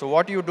game. So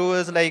what you do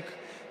is it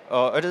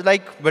is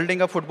like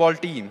building a football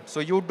team. So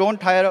you don't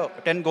hire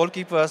 10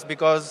 goalkeepers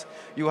because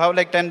you have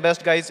 10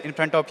 best guys in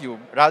front of you.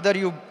 Rather,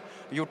 you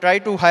try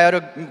to hire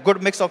a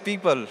good mix of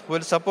people who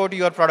will support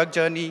your product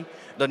journey,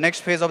 the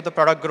next phase of the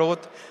product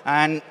growth,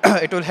 and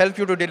it will help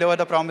you to deliver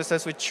the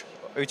promises which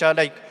are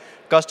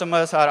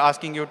customers are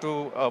asking you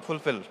to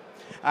fulfill.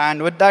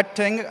 And with that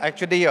thing,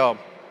 actually,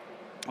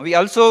 we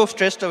also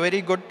stressed a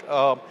very good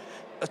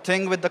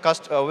thing with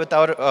with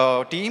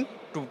our team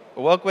to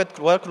work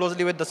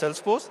closely with the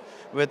Salesforce,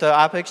 with the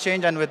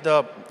AppExchange, and with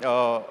the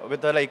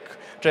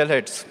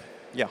trailheads.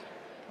 Yeah.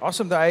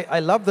 Awesome. I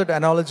love that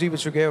analogy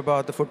which you gave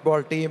about the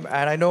football team.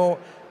 And I know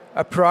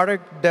a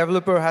product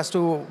developer has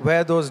to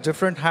wear those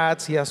different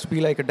hats. He has to be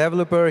like a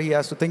developer. He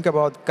has to think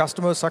about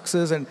customer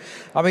success, and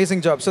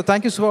amazing job. So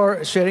thank you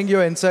for sharing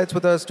your insights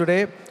with us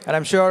today. And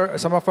I'm sure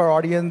some of our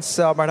audience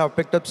might have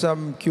picked up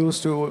some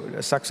cues to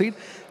succeed.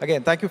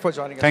 Again, thank you for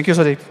joining us. Thank you,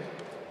 Sudeep.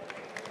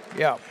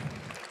 Yeah.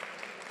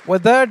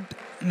 With that,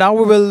 now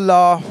we will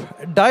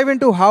dive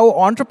into how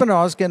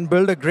entrepreneurs can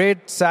build a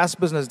great SaaS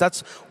business.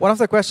 That's one of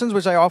the questions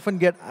which I often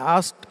get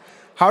asked.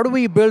 How do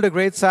we build a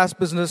great SaaS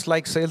business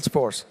like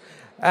Salesforce?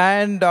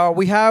 And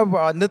we have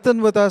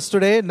Nitin with us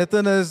today.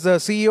 Nitin is the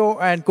CEO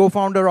and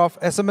co-founder of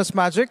SMS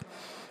Magic.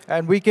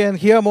 And we can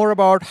hear more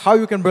about how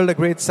you can build a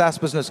great SaaS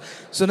business.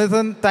 So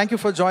Nitin, thank you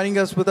for joining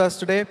us with us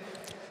today.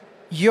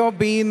 You've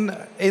been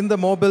in the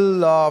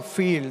mobile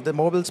field, the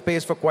mobile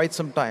space for quite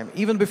some time.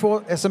 Even before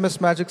SMS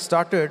Magic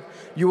started,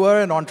 you were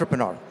an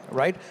entrepreneur,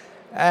 right?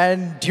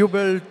 And you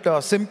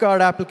built SIM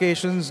card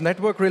applications,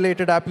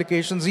 network-related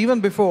applications, even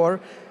before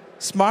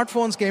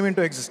smartphones came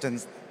into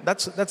existence.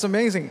 That's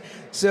amazing.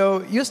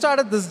 So you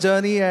started this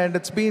journey, and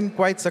it's been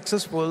quite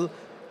successful.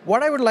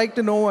 What I would like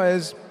to know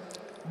is,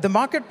 the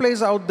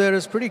marketplace out there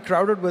is pretty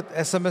crowded with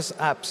SMS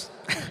apps,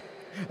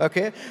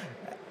 okay?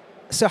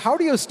 So how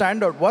do you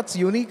stand out? What's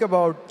unique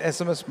about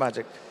SMS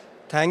Magic?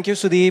 Thank you,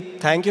 Sudeep.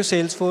 Thank you,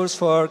 Salesforce,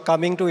 for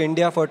coming to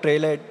India for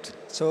Trailhead.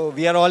 So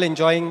we are all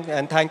enjoying,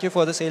 and thank you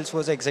for the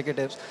Salesforce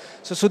executives.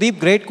 So Sudeep,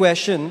 great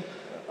question.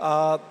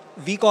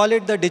 We call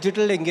it the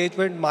digital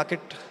engagement market,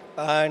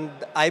 and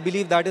I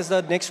believe that is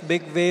the next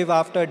big wave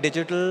after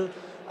digital,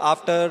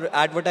 after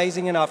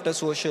advertising, and after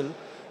social.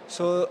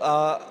 So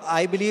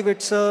I believe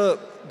it's a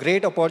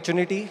great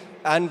opportunity.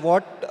 And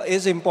what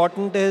is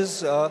important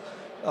is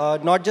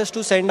not just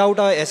to send out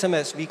a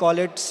SMS. We call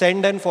it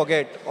send and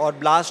forget or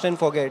blast and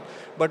forget.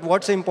 But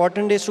what's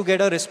important is to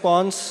get a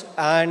response,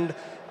 and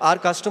our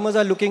customers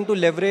are looking to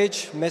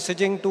leverage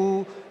messaging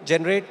to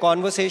generate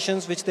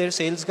conversations which their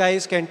sales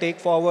guys can take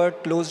forward,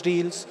 close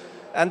deals,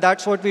 and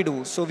that's what we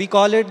do. So we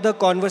call it the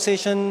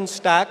conversation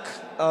stack,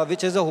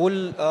 which is a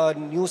whole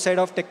new set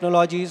of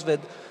technologies with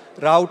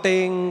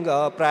routing,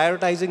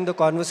 prioritizing the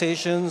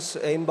conversations,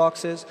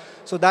 inboxes.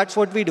 So that's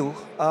what we do.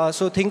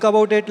 So think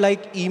about it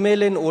like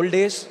email in old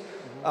days.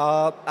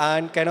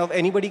 And kind of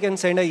anybody can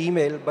send an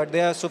email, but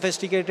they are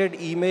sophisticated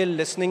email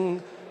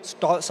listening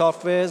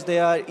softwares, they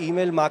are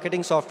email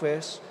marketing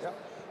softwares. Yeah.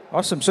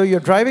 Awesome. So you're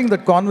driving the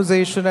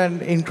conversation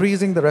and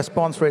increasing the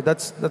response rate.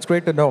 That's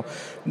great to know.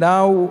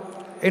 Now,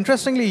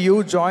 interestingly,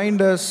 you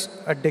joined us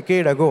a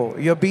decade ago.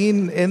 You've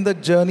been in the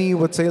journey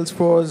with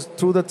Salesforce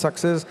through that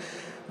success.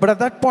 But at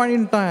that point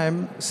in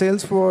time,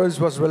 Salesforce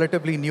was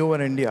relatively new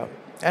in India.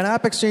 And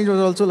AppExchange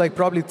was also like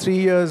probably 3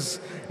 years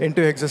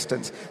into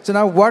existence. So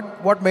now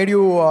what made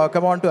you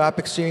come on to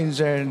AppExchange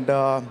and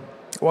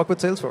work with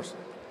Salesforce?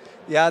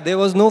 Yeah, there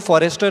was no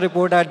Forrester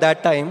report at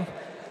that time.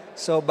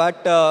 So,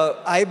 but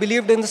I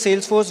believed in the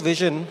Salesforce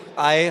vision.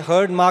 I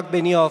heard Mark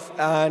Benioff,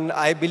 and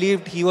I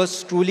believed he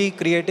was truly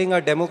creating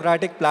a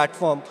democratic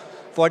platform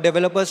for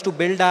developers to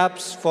build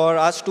apps, for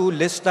us to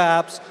list the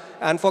apps,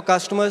 and for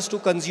customers to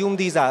consume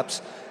these apps.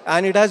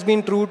 And it has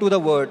been true to the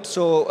word.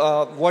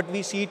 So what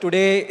we see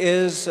today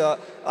is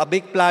a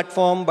big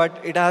platform, but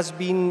it has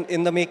been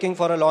in the making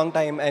for a long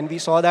time, and we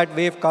saw that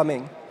wave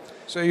coming.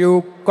 So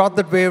you caught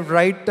that wave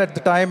right at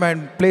the time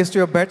and placed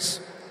your bets,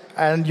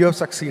 and you have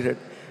succeeded.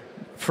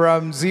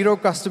 From 0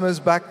 customers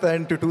back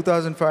then to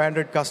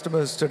 2,500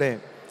 customers today.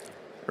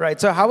 Right,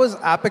 so how has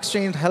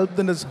AppExchange helped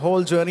in this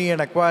whole journey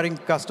and acquiring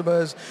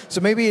customers?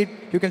 So maybe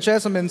you can share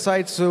some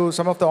insights to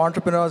some of the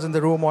entrepreneurs in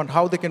the room on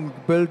how they can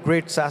build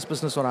great SaaS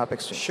business on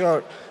AppExchange.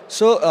 Sure.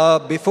 So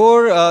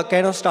before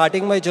kind of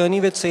starting my journey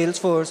with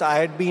Salesforce, I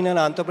had been an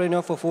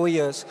entrepreneur for 4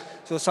 years.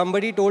 So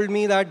somebody told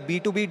me that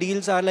B2B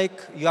deals are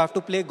like you have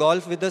to play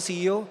golf with the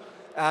CEO,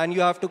 and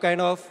you have to kind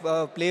of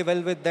play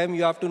well with them.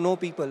 You have to know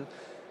people.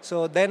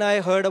 So then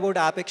I heard about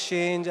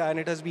AppExchange, and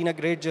it has been a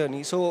great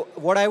journey. So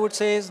what I would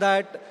say is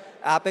that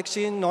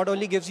AppExchange not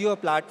only gives you a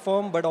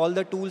platform, but all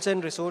the tools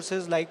and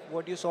resources like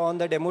what you saw on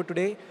the demo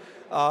today.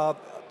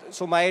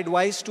 So my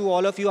advice to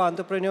all of you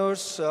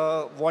entrepreneurs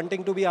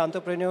wanting to be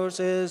entrepreneurs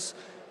is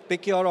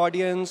pick your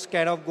audience,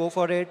 kind of go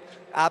for it.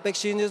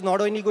 AppExchange is not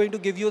only going to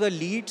give you the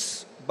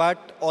leads,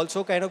 but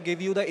also kind of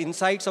give you the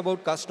insights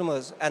about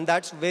customers, and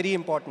that's very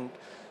important.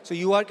 So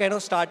you are kind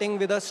of starting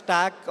with a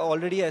stack,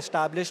 already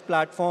established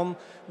platform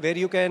where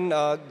you can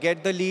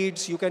get the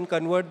leads, you can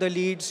convert the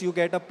leads, you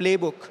get a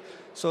playbook.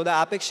 So the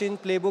AppExchange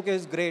playbook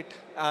is great,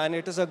 and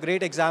it is a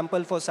great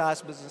example for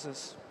SaaS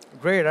businesses.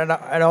 Great, and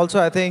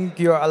also I think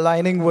you're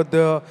aligning with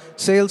the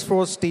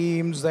Salesforce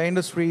teams, the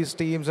industries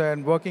teams,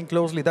 and working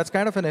closely. That's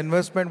kind of an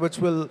investment which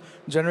will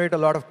generate a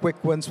lot of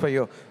quick wins for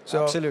you.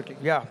 So, absolutely.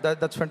 Yeah,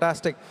 that's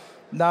fantastic.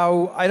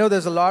 Now, I know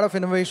there's a lot of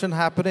innovation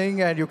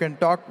happening, and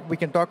we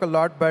can talk a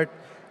lot, but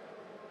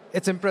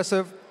it's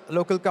impressive.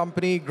 Local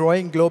company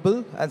growing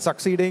global and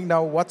succeeding.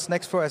 Now, what's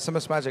next for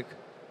SMS Magic?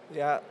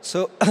 Yeah,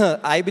 so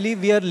I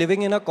believe we are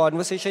living in a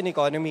conversation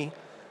economy,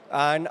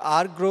 and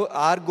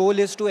our goal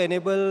is to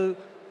enable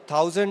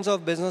thousands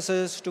of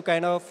businesses to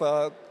kind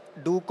of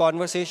do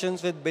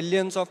conversations with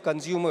billions of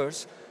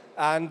consumers,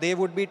 and they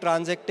would be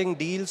transacting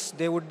deals,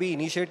 they would be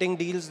initiating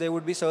deals, they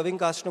would be serving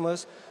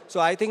customers. So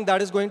I think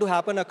that is going to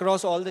happen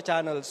across all the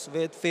channels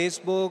with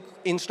Facebook,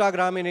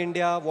 Instagram in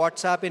India,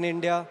 WhatsApp in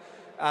India,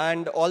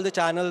 and all the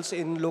channels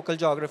in local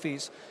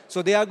geographies.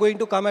 So they are going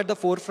to come at the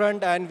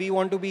forefront, and we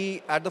want to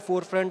be at the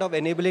forefront of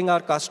enabling our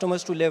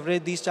customers to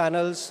leverage these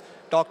channels,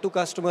 talk to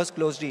customers,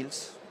 close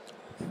deals.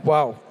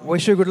 Wow.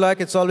 Wish you good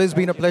luck. It's always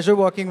been a pleasure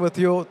working with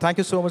you. Thank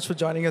you so much for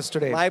joining us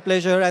today. My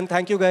pleasure, and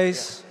thank you,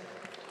 guys.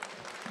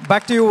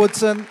 Back to you,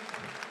 Woodson.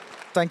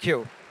 Thank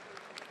you.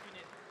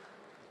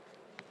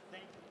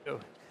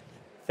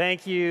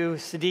 Thank you,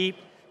 Sudeep.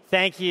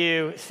 Thank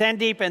you,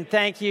 Sandeep, and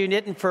thank you,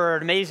 Nitin, for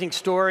an amazing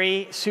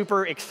story.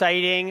 Super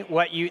exciting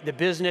the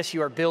business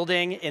you are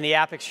building in the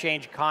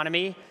AppExchange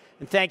economy.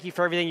 And thank you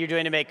for everything you're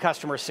doing to make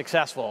customers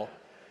successful.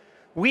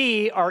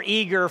 We are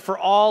eager for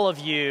all of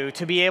you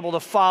to be able to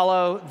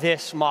follow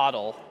this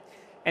model.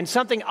 And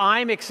something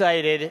I'm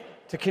excited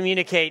to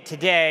communicate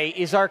today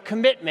is our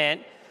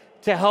commitment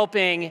to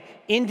helping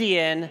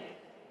Indian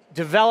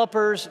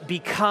developers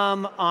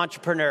become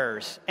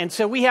entrepreneurs. And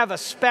so we have a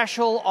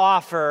special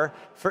offer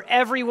for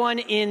everyone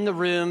in the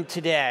room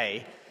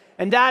today.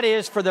 And that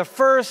is for the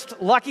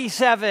first lucky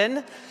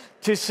 7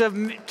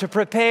 to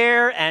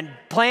prepare and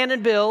plan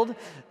and build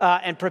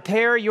and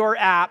prepare your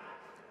app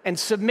and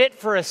submit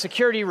for a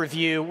security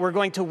review. We're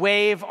going to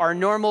waive our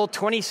normal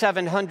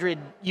 $2,700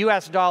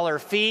 US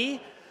fee.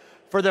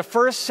 For the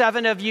first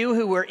 7 of you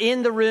who were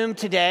in the room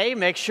today,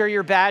 make sure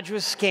your badge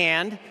was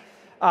scanned,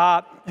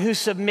 who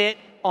submit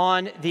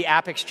on the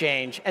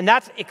AppExchange. And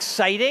that's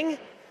exciting,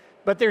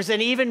 but there's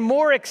an even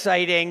more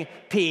exciting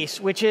piece,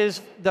 which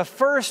is the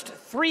first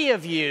 3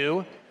 of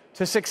you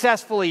to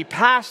successfully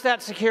pass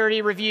that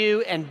security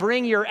review and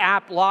bring your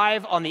app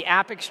live on the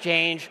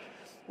AppExchange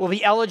will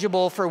be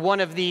eligible for one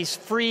of these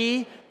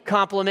free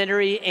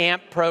complimentary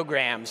AMP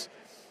programs.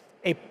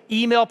 An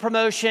email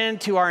promotion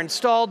to our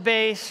installed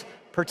base,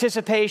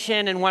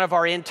 participation in one of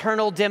our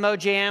internal demo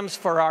jams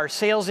for our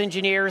sales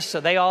engineers so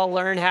they all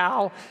learn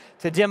how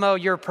to demo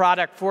your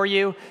product for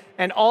you,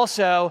 and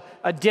also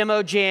a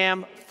demo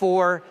jam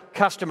for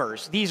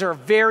customers. These are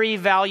very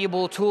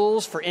valuable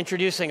tools for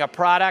introducing a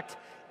product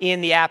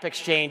in the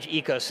AppExchange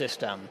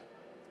ecosystem.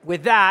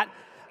 With that,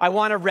 I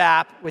want to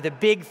wrap with a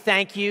big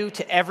thank you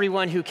to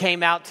everyone who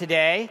came out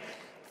today.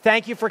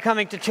 Thank you for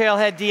coming to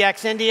Trailhead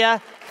DX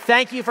India.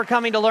 Thank you for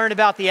coming to learn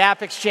about the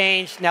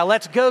AppExchange. Now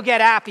let's go get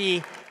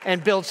appy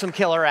and build some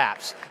killer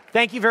apps.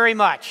 Thank you very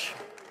much.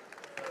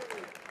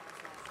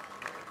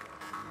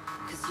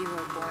 'Cause you were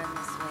born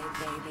this way,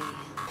 baby.